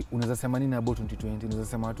fulani ati unaweza sema nini about 2020? Unaweza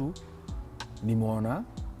sema tu nimeona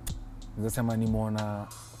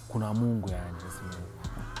kuna Mungu yani.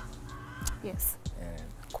 Yes.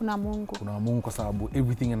 Kuna Mungu. Kuna Mungu kwa sababu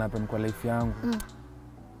everything happen kwa life yangu.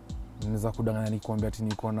 Naweza kudanganya nikwambia ati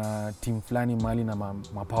niko na team fulani mali na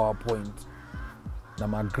ma PowerPoint na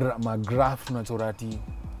ma graph tunachorati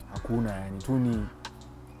hakuna yani tu ni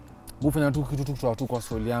mufanya tu kitu tu kwa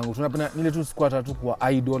soul yangu. Tunapenda nile tu squat tu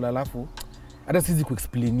kwa idol alafu hata sizi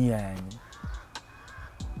kuexplainia yani.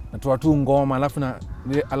 Natoa tu ngoma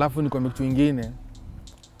alafu nikwambia kitu kingine.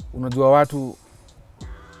 Unajua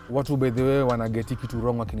watu by the way wanageti kitu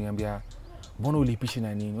wrong wakiniambia mbona ulipishi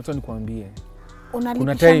na nini? Wacha nikwambie.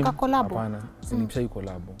 Unalipisha collab? Hapana, silipisha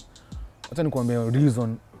collab. Wacha nikwambie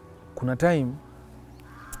reason. Kuna time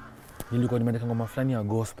nilikuwa nimeandika ngoma fulani ya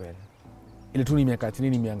gospel. ile tu nimekaa chini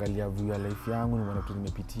nimeangalia view ya life yangu, nimeona vitu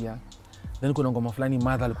nimepitia. Then kuna ngoma fulani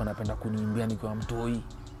mother alikuwa anapenda kuniimbia nikiwa mtoi.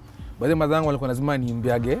 Baadhi mother yangu alikuwa lazima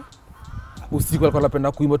niimbiage. Usiku alikuwa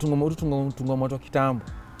anapenda kuimba ngoma tu kitambo.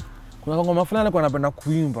 Kuna ngoma fulani alikuwa anapenda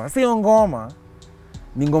kuimba. Sio ngoma.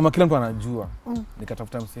 Ni ngoma kila mtu anajua.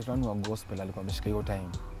 Nikatafuta msee fulani wa gospel alikuwa ameshika hiyo time.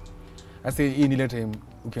 Sasa hii ni ile time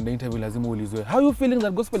ukienda interview lazima uulizwe, how you feeling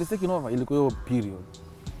that gospel is taking over? Ilikuwa hiyo period.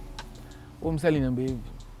 Msee aliniambia hivi.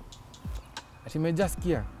 Ati Mejja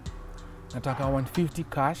sikia. Nataka 150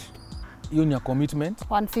 cash. Hiyo ni ya commitment.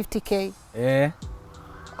 150k.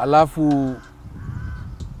 Alafu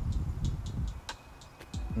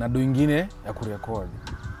na do ingine ya kurecord.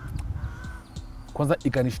 Kwanza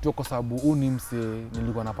ikanishtua kwa sababu huu ni msee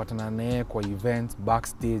nilikuwa napatana naye kwa events,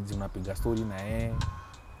 backstage, unapiga story na yeye.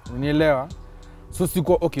 Unielewa? So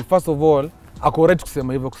siko okay, first of all, ako right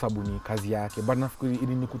kusema hivyo kwa sababu ni kazi yake, but nafikiri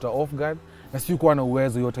ilinikuta off guard na sikuwa na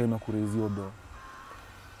uwezo yote ya kuraise hiyo do.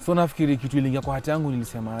 So nafikiri kitu iliingia kwa hati yangu,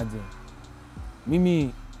 nilisema aje,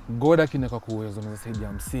 mimi God akineka kwa uwezo naweza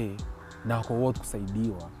saidia msee na ako worth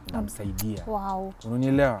kusaidiwa na msaidia. Wow.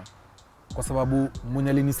 Unanielewa? Kwa sababu mwenye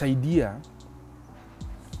alinisaidia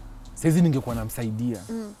saizi ningekuwa namsaidia.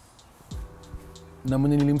 Na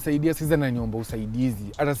mwenye nilimsaidia saizi ananiomba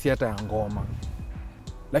usaidizi, hata si hata ya ngoma.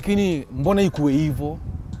 Lakini mbona ikuwe hivyo?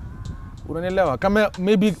 Unanielewa? Kama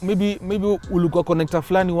maybe ulikuwa connector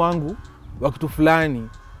fulani wangu wa kitu fulani,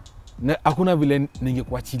 na hakuna vile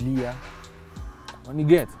ningekuachilia. Ni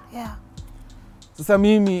get? Yeah. Sasa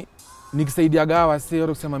mimi nikisaidia gawa sio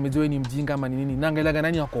kusema Mejja ni mjinga ama nini, naangalia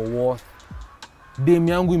nani yako worth. DM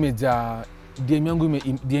yangu imejaa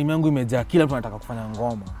kila mtu anataka kufanya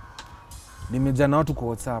ngoma. Nimejaa na watu kwa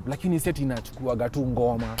WhatsApp, lakini set inachukua tu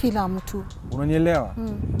ngoma. Kila mtu. Unanielewa?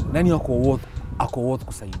 Nani yako worth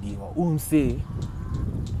kusaidiwa? Huyu msee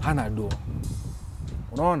hana do.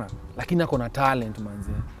 Unaona? Lakini ako na talent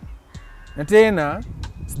manze. Na tena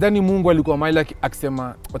sidhani Mungu alikuwa mahali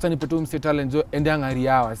akisema wacha nipete msee talent jo ende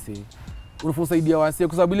angaria wase. Unafusaidia wase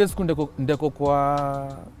kwa sababu ile siku ndeko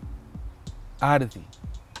kwa ardhi.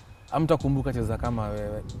 Amtakumbuka cheza kama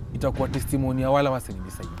wewe. Itakuwa testimony ya wala wase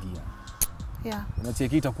nilisaidia. Yeah.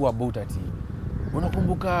 Unacheki itakuwa about ati.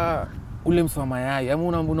 Unakumbuka ule mswa mayai ama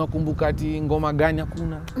unakumbuka ati ngoma gani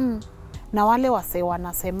hakuna? Na wale wase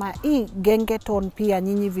wanasema hii gengeton pia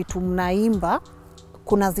nyinyi vitu mnaimba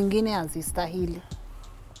kuna zingine hazistahili.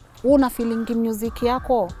 Una feeling music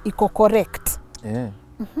yako iko correct?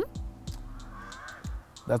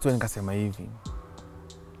 That's why nikasema hivi.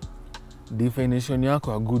 Definition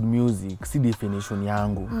yako ya good music si definition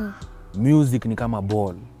yangu. Music ni kama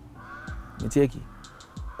ball. Nicheki.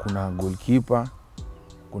 Kuna goalkeeper,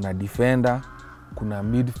 kuna defender, kuna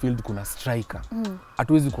midfield, kuna striker.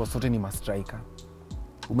 Hatuwezi kuwa sote ni ma striker.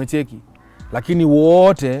 Umecheki? Lakini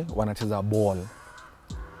wote wanacheza ball.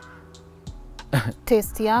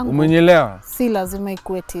 Taste yangu. Umenielewa? Si lazima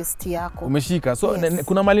ikuwe taste yako. Umeshika. So yes.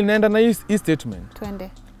 Kuna mali naenda na hii statement.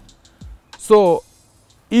 Twende. So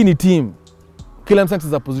hii ni team. Kila mtu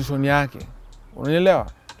anacheza position yake. Unanielewa?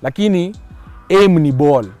 Lakini aim ni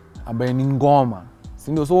ball ambaye ni ngoma.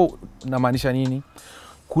 Si ndio? So namaanisha nini?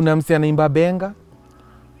 Kuna msee anaimba benga,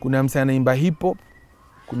 kuna msee anaimba hip hop,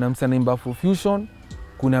 kuna msee anaimba fusion,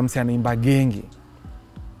 kuna msee anaimba genge.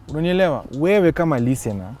 Unanielewa? Wewe kama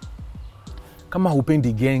listener, kama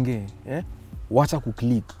hupendi genge, wacha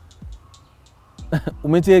kuklik.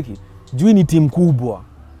 Umecheki? Juu ni team kubwa.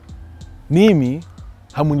 Mimi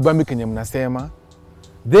hamunibambi kenye mnasema.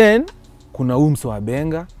 Then kuna umso wa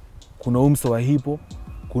benga, kuna umso wa hip hop,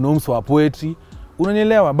 kuna umso wa poetry.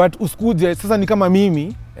 Unanielewa? But usikuje sasa ni kama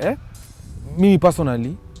mimi, mimi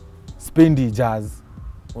personally spendi jazz.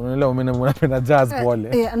 Unanielewa? Unapenda jazz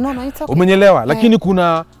pole. No, it's okay. Umenielewa? Lakini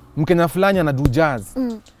kuna Mkenya fulani anadu jazz.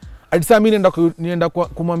 Alisa mimi nienda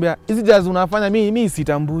kumwambia, "Hizi jazz unafanya mimi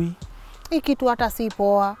sitambui." Hii kitu hata si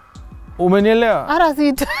poa. Umenielewa? Hata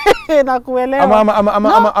si nakuelewa.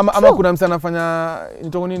 Ama kuna msana anafanya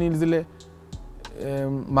nitongo nini zile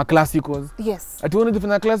ma classicals. Yes. Ati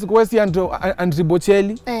unajifanya classic wewe si Andri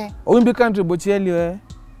Bocelli. Uimbi country Bocelli wewe.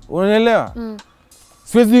 Unanielewa?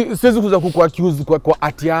 Siwezi kuza kuaccuse kwa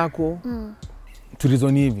art yako.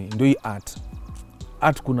 Turizoni hivi ndio hii art.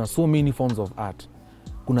 Art kuna so many forms of art.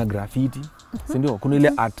 Kuna graffiti, si ndio? Kuna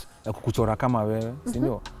ile art ya kukuchora kama wewe, si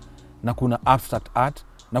ndio? Na kuna abstract art,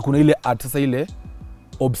 na kuna ile art sasa ile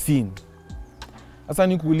obscene. Sasa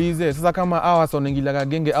nikuulize, sasa kama hawa wanaingilia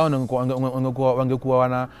genge au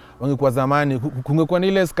wangekuwa zamani, kungekuwa na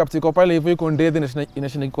ile sculpture iko pale hivyo iko ndethe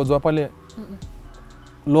inashinda kikozwa pale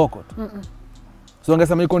lokot. So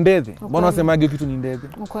wangesema iko ndethe. Mbona wasemage kitu ni ndethe?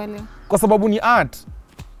 Ukweli. Kwa sababu ni art.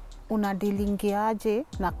 unadilingiaje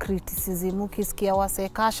na criticism ukisikia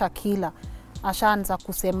wasekasha kila ashaanza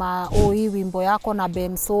kusema hii wimbo yako na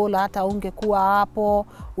Ben Soul hata ungekuwa hapo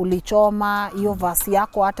ulichoma hiyo verse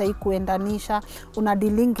yako hata ikuendanisha,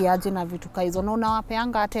 unadilingiaje na vitu kaizo na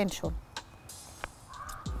unawapeanga attention?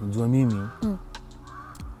 Unajua mimi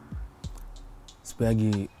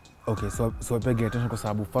sipeagi so pegi attention kwa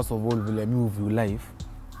sababu first of all vile move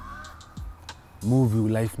you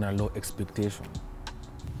life na low expectation.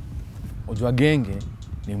 Unajua genge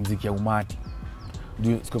ni muziki ya umati.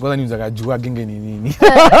 Siku kwanza niuzaga jua genge ni nini.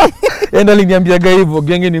 Enda aliniambiaga hivyo,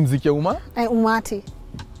 genge ni muziki ya umati.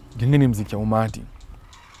 Genge ni muziki ya umati.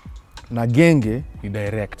 Na genge ni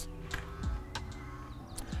direct.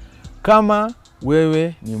 Kama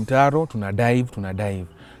wewe ni mtaro tuna dive.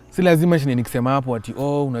 Si lazima shine nikisema hapo ati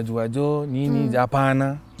unajua jo nini,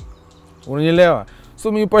 hapana. Unanielewa?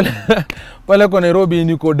 So mimi pale kwa Nairobi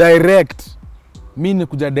niko direct. Mimi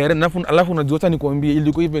nikuja direct alafu unajua hata nikwambie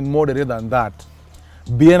ilikuwa even more direct than that.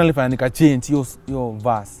 Bien alifanya nika change hiyo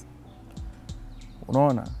verse.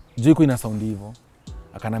 Unaona? Jiko ina sound hivyo.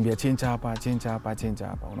 Akanambia change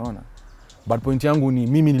hapa. Unaona? But point yangu ni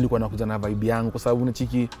mimi nilikuwa nakuja na vibe yangu kwa sababu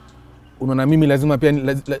unachiki unaona mimi lazima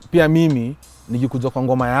pia mimi nikikuja kwa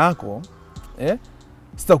ngoma yako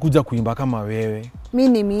sitakuja kuimba kama wewe.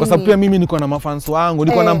 Mimi. Kwa sababu pia mimi niko na mafans wangu,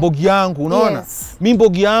 niko na mbogi yangu, unaona? Yes. Mimi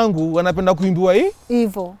mbogi yangu wanapenda kuimbiwa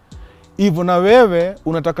hivyo na wewe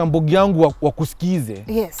unataka mbogi yangu wakusikize.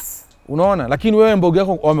 Yes. Unaona? Lakini wewe mbogi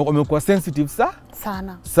yako wamekuwa sensitive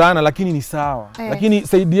sana lakini ni sawa. Lakini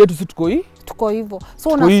saidi yetu si tuko hivyo. So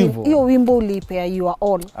unafeel hiyo wimbo ulipea you are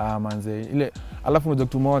all. Manze ile alafu unajua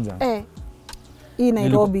kitu moja. Hii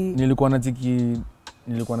Nairobi nilikuwa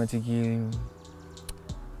na chiki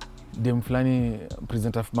dem fulani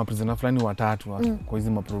presenter fulani watatu kwa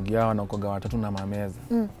hizo maprogi yao na ukoga watatu na mameza.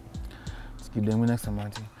 Sikidemu na kusema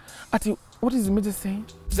ati what is Mejja saying?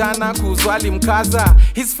 Jana kuzwali mkaza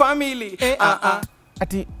his family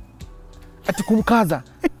ati kumkaza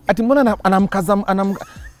ati mbona anamkaza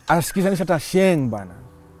ashikizanisha hata sheng bana.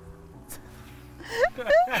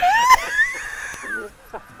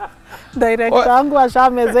 Director wangu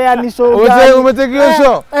ashamezea ni show gani? Wewe umetekea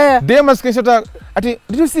show. Dem screenshot ati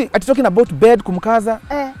did you see ati talking about bed kumkaza?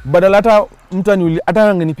 Badala hata mtu hata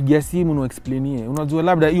angenipigia simu no explainie. Unajua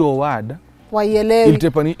labda hiyo word waielewi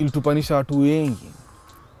ilitupanisha watu wengi.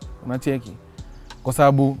 Unacheki? Kwa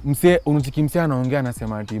sababu unachiki anaongea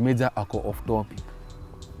anasema ati Mejja ako off topic.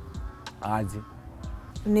 Aje.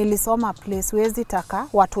 Nilisoma place wezi taka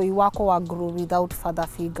watoi wako wa grow without father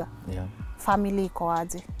figure. Family iko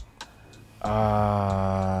aje?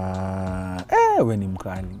 Wewe ni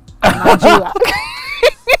mkali. Najua.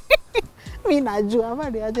 Mimi najua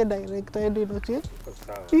bali aje director ndio inoche.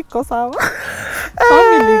 Iko sawa.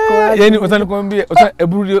 Family iko aje? Yaani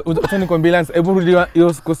utanikwambia Lance, rudi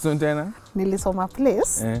hiyo question tena. Nilisoma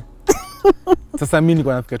place. Sasa mimi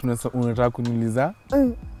niko nafikiria unataka kuniuliza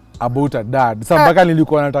about a dad. Sasa mpaka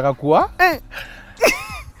nilikuwa nataka kuwa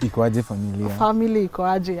iko aje familia? Family iko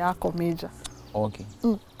aje yako Mejja? Okay.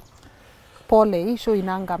 Pole, hii show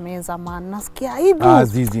inanga meza man. Nasikia aibu.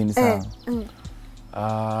 Zizi ni sawa.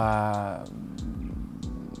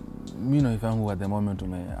 Mimi na ifangu at the moment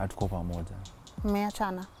hatuko pamoja.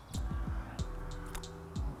 Mmeachana?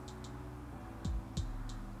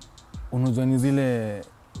 Unajua ni zile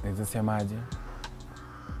nisemaje?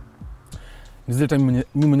 Ni zile time mimi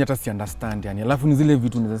mwenyewe hata si understand yani. Alafu ni zile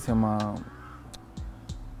vitu ninasema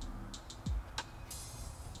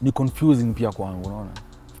ni confusing pia kwangu, unaona?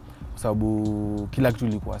 Kwa sababu kila kitu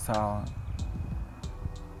ilikuwa sawa.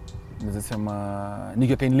 Ninasema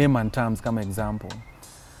nikiweka in layman terms kama example.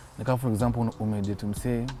 Nika for example umedate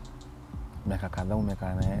msee miaka kadhaa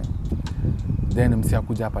umekaa naye. Then msee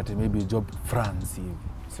akuja apate maybe job France hivi,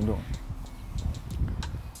 si ndio?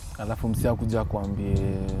 Alafu msee akuja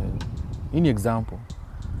kuambie hii ni example.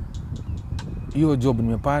 Hiyo job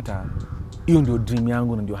nimepata, hiyo ndio dream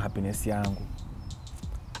yangu na ndio happiness yangu.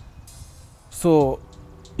 So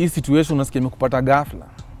hii situation unasikia imekupata ghafla.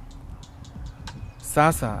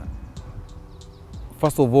 Sasa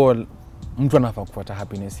first of all mtu anafaa kufuata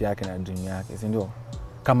happiness yake na dream yake, si ndio?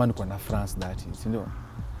 Kama niko na France that is, si ndio?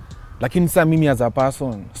 Lakini sasa mimi as a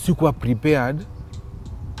person siko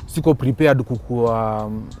prepared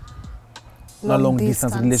kukua na long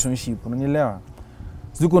distance relationship, unanielewa?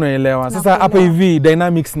 Siko naelewa. Sasa hapa hivi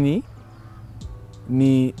dynamics ni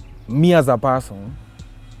me as a person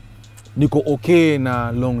niko okay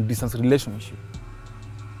na long distance relationship.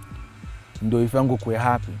 Ndio ifangu kuwe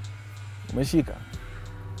happy. Umeshika?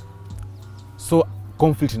 So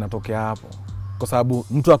conflict inatokea hapo. Kwa sababu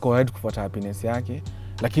mtu ako ready kufuata happiness yake,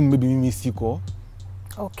 lakini maybe mimi siko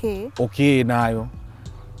okay nayo,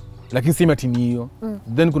 lakini si matini hiyo.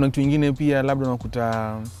 Then kuna kitu kingine pia, labda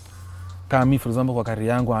unakuta kama mimi for example kwa career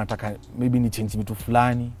yangu anataka maybe ni change vitu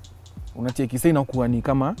fulani, unacheki sasa inakuwa ni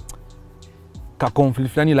kama ka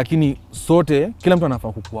conflict fulani, lakini sote kila mtu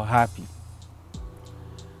anafaa kuwa happy.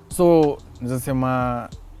 So naweza sema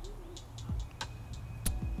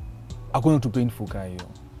hakuna tu painful ka hiyo.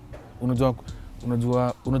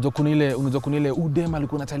 Unajua kuna ile udema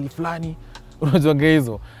alikuwa na tali fulani, unajua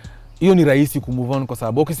hizo. Hiyo ni rahisi kumove on kwa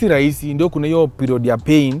sababu okay si rahisi, ndio kuna hiyo period ya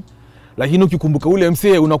pain, lakini ukikumbuka ule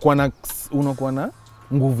msee unakuwa na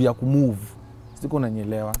nguvu ya kumove. Siko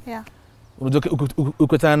unanielewa? Yeah. Unajua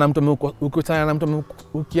ukiachana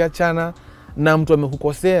na mtu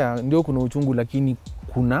amekukosea ndio kuna uchungu, lakini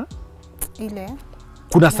kuna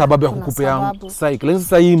sababu ya kukupea cycle.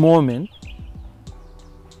 Sasa hii moment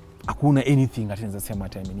hakuna anything atinza sema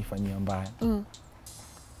time nifanyia mbaya.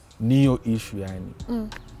 Niyo issue yani.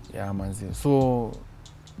 Ya manzi. So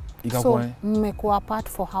ikakuwa mmekuwa apart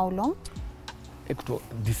for how long?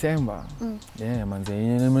 December. Yeah manzi.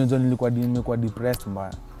 Nimekuwa depressed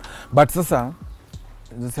mbaya. But sasa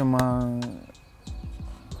nasema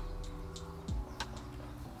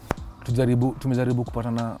tumejaribu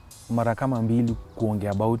kupatana mara kama 2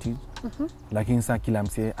 kuongea about it. Lakini sasa kila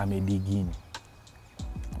msee amedigini.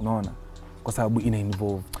 Unaona? Kwa sababu ina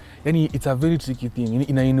involve. Yani it's a very tricky thing.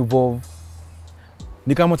 Ina involve.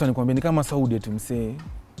 Ni kama utanikwambia ni kama Saudi eti msee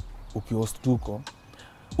ukihost Tuko.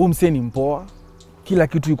 Msee ni mpoa. Kila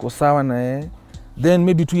kitu iko sawa na yeye. Then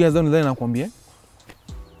maybe 2 years down the line nakwambia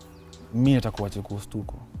mimi natakuacha kuhost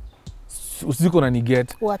Tuko. Usiko na ni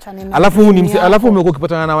get. Alafu ni msee, alafu umekuwa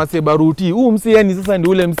ukipatana na wase baruti. Msee yani sasa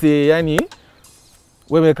ndio ule msee yani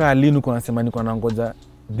wewe kaa Lynn uko unasema niko nangoja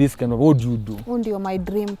this kind of what do you do? Ndio my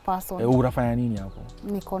dream person. Unafanya nini hapo?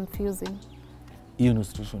 Ni confusing. Hiyo ni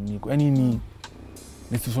situation niko. Yani ni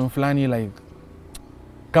situation fulani like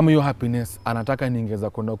kama hiyo happiness anataka niingeza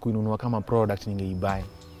kwenda kuinunua kama product ningeibuy.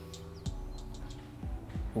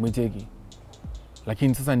 Umecheki?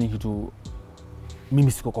 Lakini sasa ni kitu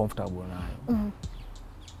mimi siko comfortable nayo.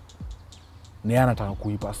 Ni anataka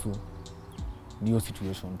kuipasu. Niyo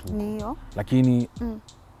situation tu. Niyo. Lakini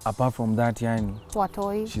apart from that yani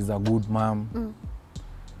watoi, she's a good mom.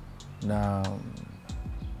 Na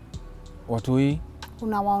watoi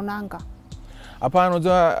unawaonanga? Hapana,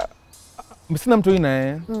 unajua sina mtoi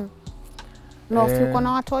naye. No, si uko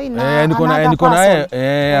na watoi na niko na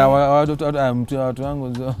watu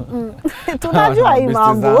wangu zo. Tunajua hii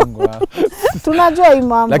mambo. Tunajua hii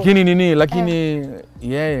mambo. Lakini nini? Lakini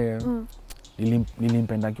yeye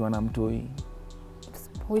nilimpenda akiwa na mtoi.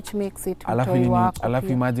 Which makes it mtoi wako. Alafu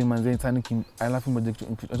imagine manze sana alafu moja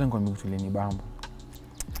kitu hata nikwambia kitu lenye bambo.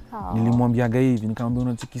 Nilimwambia hivi nikamwambia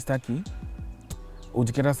unachikistaki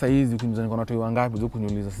ujiketa saa hizi ukimzani kwa watoi wangapi zo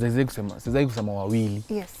kuniuliza. Siwezi kusema 2.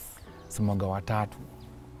 Yes. Semaga 3.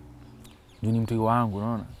 Juu ni mtoi wangu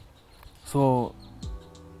unaona. So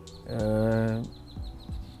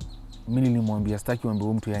mimi nilimwambia sitaki uambe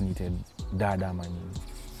huyo mtu yani dada ama nini.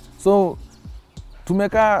 So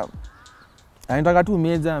tumekaa anataka tu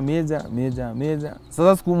Mejja.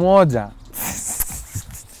 Sasa siku moja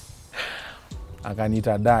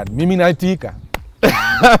akaniita dad. Mimi naitika.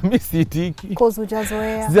 Mimi sitiki. Cause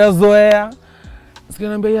hujazoea. Sijazoea.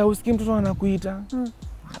 Sikaniambia ya usikii mtoto anakuita.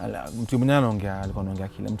 Mtu mwenyewe alikuwa anaongea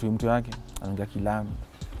kila mtu wake anaongea Kilami.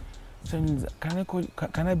 So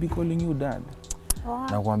can I be calling you dad?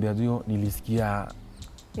 Na kuambia hiyo nilisikia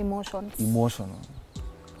emotional.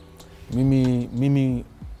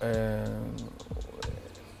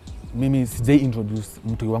 Mimi sijai introduce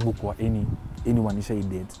mtu wangu kwa anyone nisha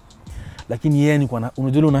date. Lakini yeye ni kwa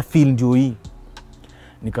unajua una feel ndio hii.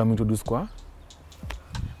 Nikamintroduce kwa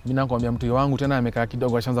mimi nakwambia mtu wangu tena amekaa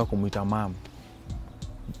kidogo ashaanza kumuita mama.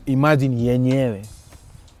 Imagine yenyewe.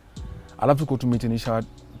 Alafu kutumitanisha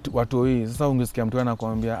watu hii. Sasa ungesikia mtu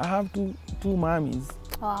anakuambia I have two mommies.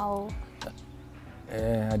 Wow.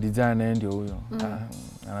 Adija ndio huyo.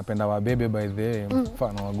 Anapenda wabebe by the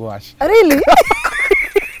mfano wa gwash. Really?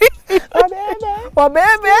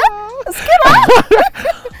 Wabebe? Sikira?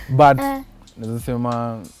 But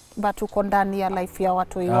nasema but uko ndani ya life ya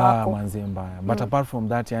watoi wako. Manze mbaya. But apart from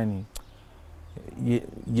that yani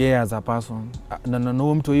as a person na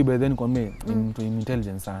mtu hii by then kwa mimi ni mtu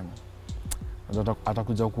intelligent sana.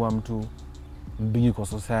 Atakuja kuwa mtu mbigi kwa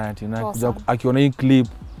society na kuja akiona hii clip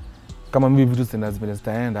kama mimi vitu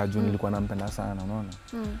zitaenda juu nilikuwa nampenda sana unaona.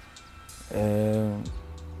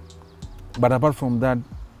 But apart from that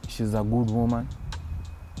she's a good woman.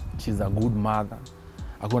 She's a good mother.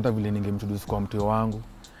 Hakuna vile ningemtroduce kwa mtu wangu.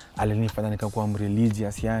 Alinifanya nikakuwa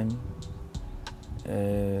religious yani.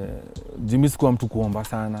 Jimmy kwa mtu kuomba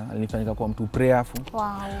sana, alinifanyika kwa mtu prayerful. Wow.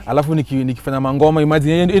 Alafu nikifanya mangoma,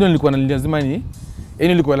 imagine hilo nilikuwa lazima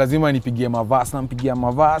nilikuwa lazima nipigie mavasi, nampigia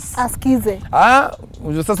mavasi. Asikize.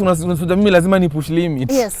 Sasa unasuja mimi lazima ni push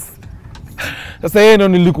limit. Yes. Sasa yeye ndo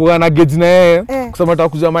nilikuwa na gauge na yeye kwa sababu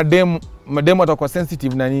atakuja mademo atakuwa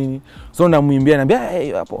sensitive na nini. So namuimbia naambia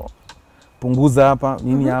hey hapo punguza hapa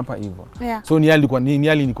nini hapa hivyo. So ni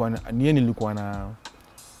nilikuwa na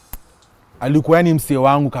alikuwa yani msee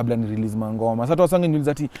wangu kabla ni release mangoma. Sasa wasange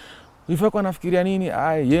niliza ati ifako nafikiria nini?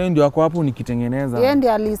 Yeye ndio ako hapo nikitengeneza. Yeye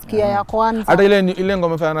ndio alisikia ya kwanza. Hata ile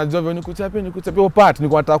ngoma fanya na Jove nikuchapie part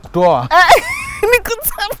nilikuwa nataka kutoa.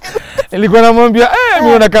 Nikuchapie. Nilikuwa namwambia mimi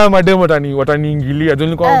naona kama mademo wataniingilia. Ndio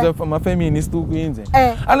nilikuwa ma feminist huko nje.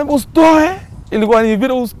 Alimbo ustoe. Ilikuwa ni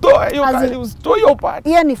vile ustoe hiyo kali ustoe hiyo part.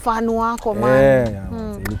 Yeye ni fan wako man.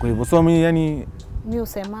 Ilikuwa hivyo. So mimi yani mimi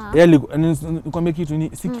usema. Yeye nikwambia kitu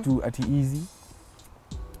ni si kitu ati easy.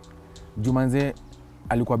 Jumanze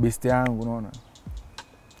alikuwa best yangu unaona.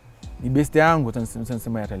 Ni best yangu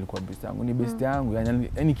tunasema hata alikuwa best yangu. Ni best yangu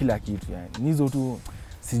yani kila kitu yani. Nizo tu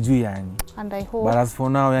sijui yani. And I hope. But as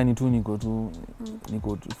for now yani tu niko tu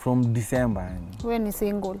from December yani. Wewe ni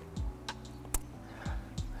single.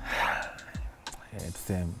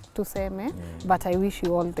 Tuseme. But I wish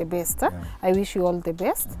you all the best. I wish you all the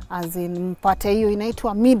best. As in mpate hiyo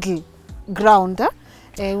inaitwa middle ground.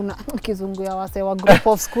 Una kizungu ya wase wa group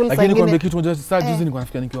of schools lakini nikwambia kitu moja sasa juzi nilikuwa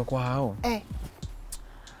nafikiria nikiwa kwa hao.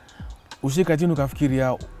 Ushika chini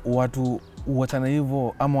ukafikiria watu uachana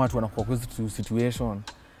hivyo ama watu wanakuwa kwa situation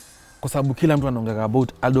kwa sababu kila mtu anaongea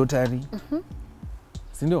about adultery.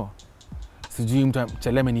 Si ndio? Sijui mtu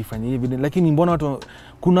Cheleme nifanye hivi lakini mbona watu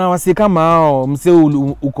kuna wasi kama hao msee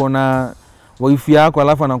uko na wife yako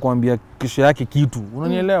alafu anakuambia kesho yake kitu.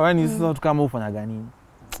 Unanielewa? Yani sasa watu kama ufanya gani?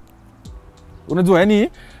 Unajua yani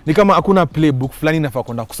ni kama hakuna playbook fulani nafaa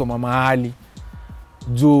kwenda kusoma mahali.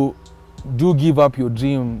 Do give up your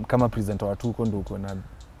dream kama presenter wa Tuko ndio uko na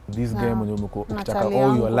this game mwenye ukitaka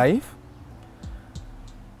all your life.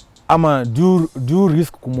 Ama do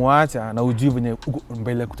risk kumwacha na ujui venye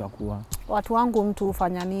mbele kutakuwa. Watu wangu mtu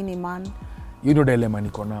ufanya nini man? You know dilemma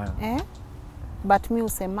niko nayo. But mi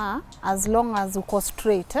usema as long as uko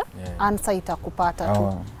straight answer itakupata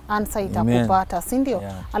tu. Answer itakupata, si ndio?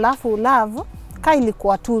 Alafu love ka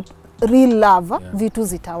ilikuwa tu real love vitu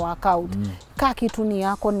zita work out. Ka kitu ni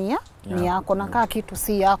yako ni yako na ka kitu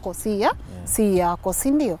si yako si yako,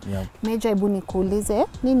 si ndio? Mejja, hebu nikuulize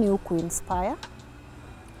nini huku inspire?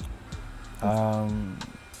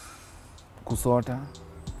 Kusota.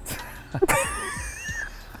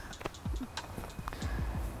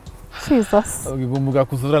 Jesus. Ukikumbuka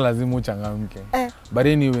kusota lazima uchangamke. But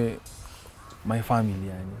anyway, my family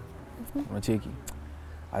yani. Unacheki.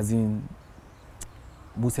 As in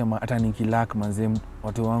busema hata nikilak manze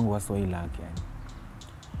watu wangu wasoi lack yani.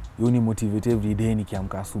 Yoni motivate every day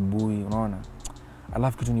nikiamka asubuhi, unaona?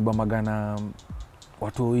 Alafu kitu ni bambagana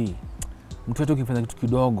watu hii. Mtu wetu ukifanya kitu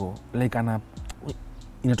kidogo like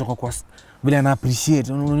inatoka kwa vile ana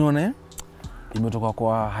appreciate, unaona imetoka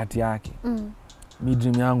kwa hati yake. Mi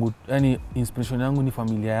dream yangu yani inspiration yangu ni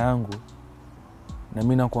familia yangu. Na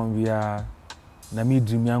mimi nakwambia na mi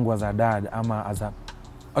dream yangu as a dad ama as a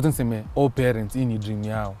hata niseme all parents hii ni dream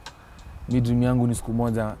yao. Mi dream yangu ni siku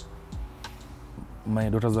moja my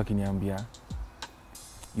daughters wakiniambia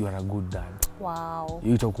you are a good dad. Wow.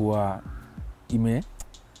 Hiyo itakuwa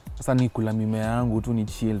sasa ni kula mimea yangu tu ni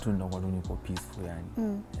chill tu ndio niko peaceful yani.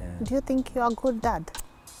 Do you think you are a good dad?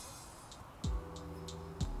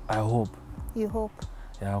 I hope. You hope.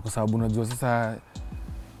 Kwa sababu unajua sasa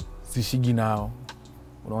sishigi nao.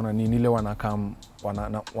 Unaona ni nile wanakam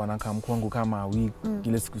kwangu kama week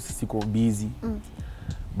ile siku siko busy.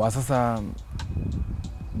 Basi sasa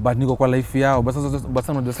niko kwa life yao.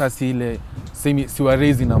 Basi unajua sasa si ile si wa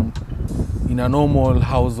raise in a normal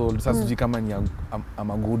household. Sasa siji kama ni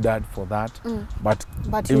I'm a good dad for that.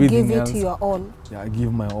 But you give it your all. I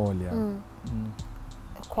give my all,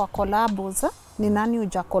 Kwa collabos, ni nani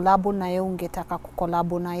uja collabo na yeye ungetaka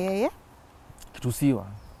kukolabo na yeye? Kitusiwa.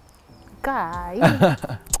 Kai.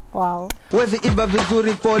 Wow. Wezi iba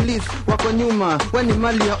vizuri, police wako nyuma, wewe ni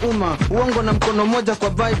mali ya umma, uongo na mkono moja kwa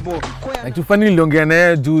Bible. Kitu funny niliongea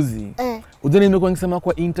naye juzi. Ujeni nimekuwa nikisema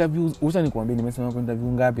kwa interviews, ucha nikwambie nimesema kwa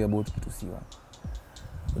interview ngapi about Kitusiwa.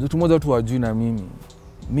 Mtu mmoja tu wajui na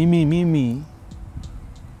mimi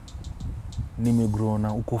nimegrow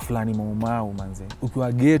na uko fulani maumau manze.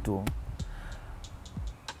 Ukiwa ghetto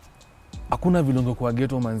hakuna vilongo kwa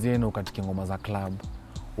ghetto manze na ukatike ngoma za club.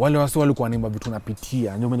 Wale wasi walikuwa wanaimba vitu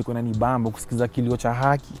napitia. Ndio niko nani bamba kusikiza kilio cha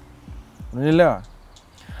haki. Unaelewa?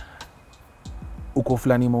 uko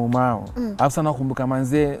fulani maumao. Alafu sana nakumbuka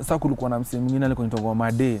manze sasa kulikuwa na msemo mwingine alikuwa anaitwa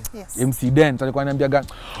Made. MC Dent alikuwa ananiambia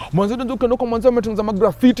manze ndio ukienda manze umetunza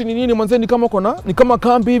graffiti ni nini manze ni kama ni kama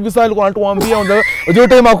kambi hivi sasa alikuwa anatuambia unajua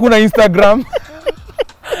time hakuna Instagram.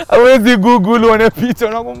 Hawezi Google uone picha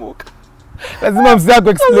unakumbuka. Lazima mzako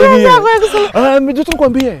explain. Mimi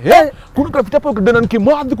tunakwambia kuna graffiti hapo kidana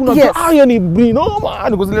nikimadhi kuna yani brinoma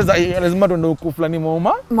ni kuzileza lazima ndo fulani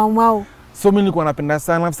maumao. So mimi nilikuwa napenda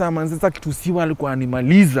sana afisa manzi sasa kitusiwa alikuwa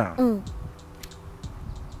animaliza.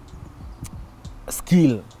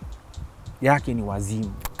 Skill yake ni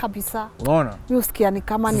wazimu kabisa. Unaona? Mimi usikia ni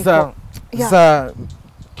kama niko. Sasa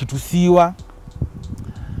kitusiwa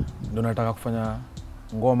ndo nataka kufanya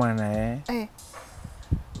ngoma na yeye.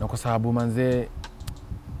 Na kwa sababu manze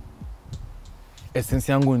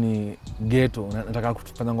essence yangu ni ghetto, nataka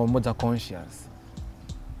kufanya ngoma moja conscious.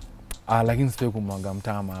 Lakini sitaki kumwaga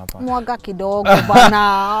mtama hapa. Mwaga kidogo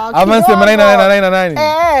bana. Ama sema nani.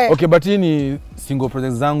 Okay, but hii ni single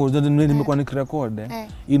project zangu nimekuwa nikirecord.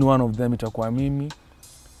 Hii ni one of them itakuwa mimi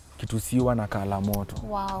Kitusiwa na Kalamoto.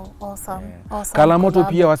 Wow, awesome. Awesome. Kalamoto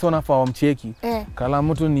pia wasi wanafaa wamcheki.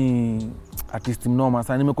 Kalamoto ni artist mnoma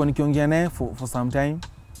sana. Nimekuwa nikiongea naye for some time.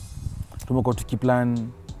 Tumekuwa tukiplan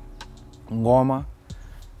ngoma.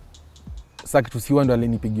 Sasa Kitusiwa ndo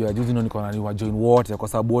alinipigia juzi ndo niko na wa join wote kwa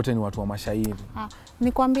sababu wote ni watu wa mashairi.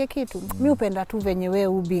 Nikwambie kitu, mimi upenda tu venye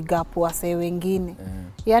wewe big up wasee wengine.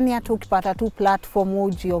 Yaani hata ukipata tu platform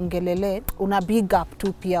ujiongelele, una big up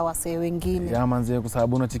tu pia wasee wengine. Ya manze kwa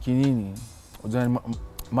sababu unachiki nini? Unajua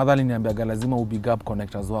madhali niambiaga lazima big up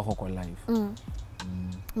connectors wako kwa live.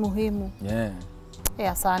 Muhimu.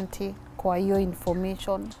 Asante kwa hiyo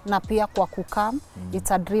information na pia kwa kukam.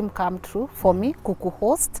 It's a dream come true for me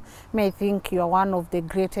kukuhost. I think you are one of the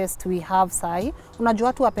greatest we have sai. Unajua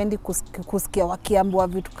watu wapendi kusikia wakiambiwa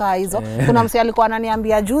vitu kaa hizo. Kuna msee alikuwa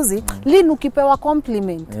ananiambia juzi, Lynn ukipewa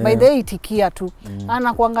compliment by the way itikia tu.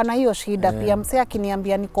 Anakuanga na hiyo shida pia msee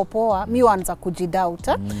akiniambia niko poa, mimi huanza kujidoubt.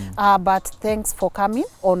 But thanks for coming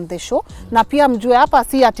on the show. Na pia mjue hapa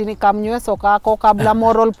si ati nikamnywe soka yako kabla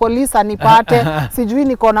moral police anipate. Sijui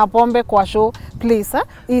niko na pombe kwa show, please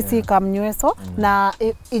hii si kamnyweso na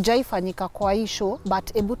ijaifanyika kwa hii show,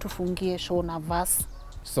 but ebu tufungie show na verse.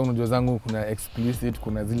 So unajua zangu kuna explicit,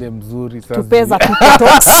 kuna zile mzuri sasa. Tupeza Tuko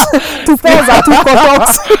Talks. Tupeza Tuko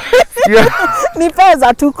Talks.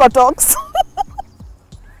 Nipeza Tuko Talks.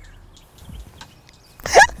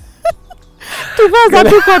 Tupeza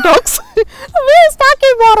Tuko Talks. Mistaki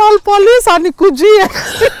moral police anikujie.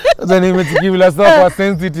 Sasa nimetikii bila sofa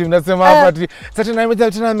sensitive nasema hapa ati sasa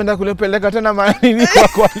tena nimeenda kulepeleka tena manini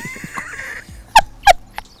kwa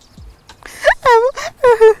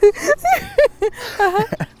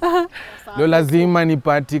Lo lazima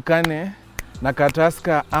nipatikane na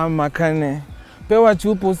kataska ama kane. Pewa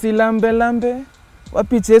chupo si lambe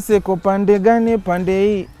wapichese ko pande gani pande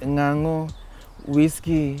hii ngango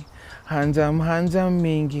whisky hanjam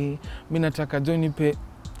mingi mimi nataka Johnny pe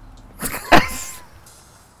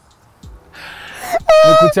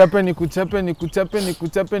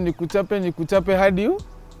nikuchape hadi you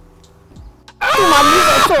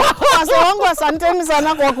tumalize show. Wase wangu asanteni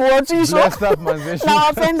sana kwa kuwatchisha. Na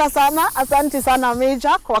wapenda sana. Asante sana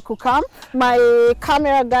Mejja kwa kukam. My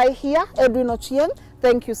camera guy here, Edwin Ochieng.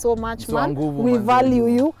 Thank you so much, man. We value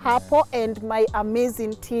you, Hapo, and my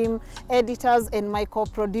amazing team, editors, and my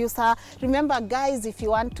co-producer. Remember, guys, if you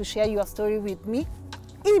want to share your story with me,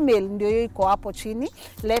 email ndio iko hapo chini,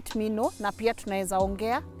 let me know, na pia tunaweza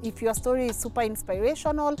ongea if your story is super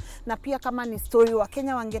inspirational, na pia kama ni story wa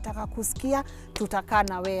Kenya wangetaka kusikia, tutakaa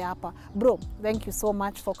na wewe hapa. Bro, thank you so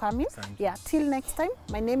much for coming. Yeah, till next time,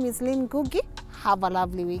 my name is Lynn Ngugi. Have a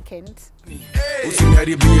lovely weekend.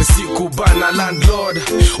 Usiniharibie siku bana landlord,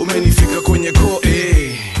 umenifika kwenye go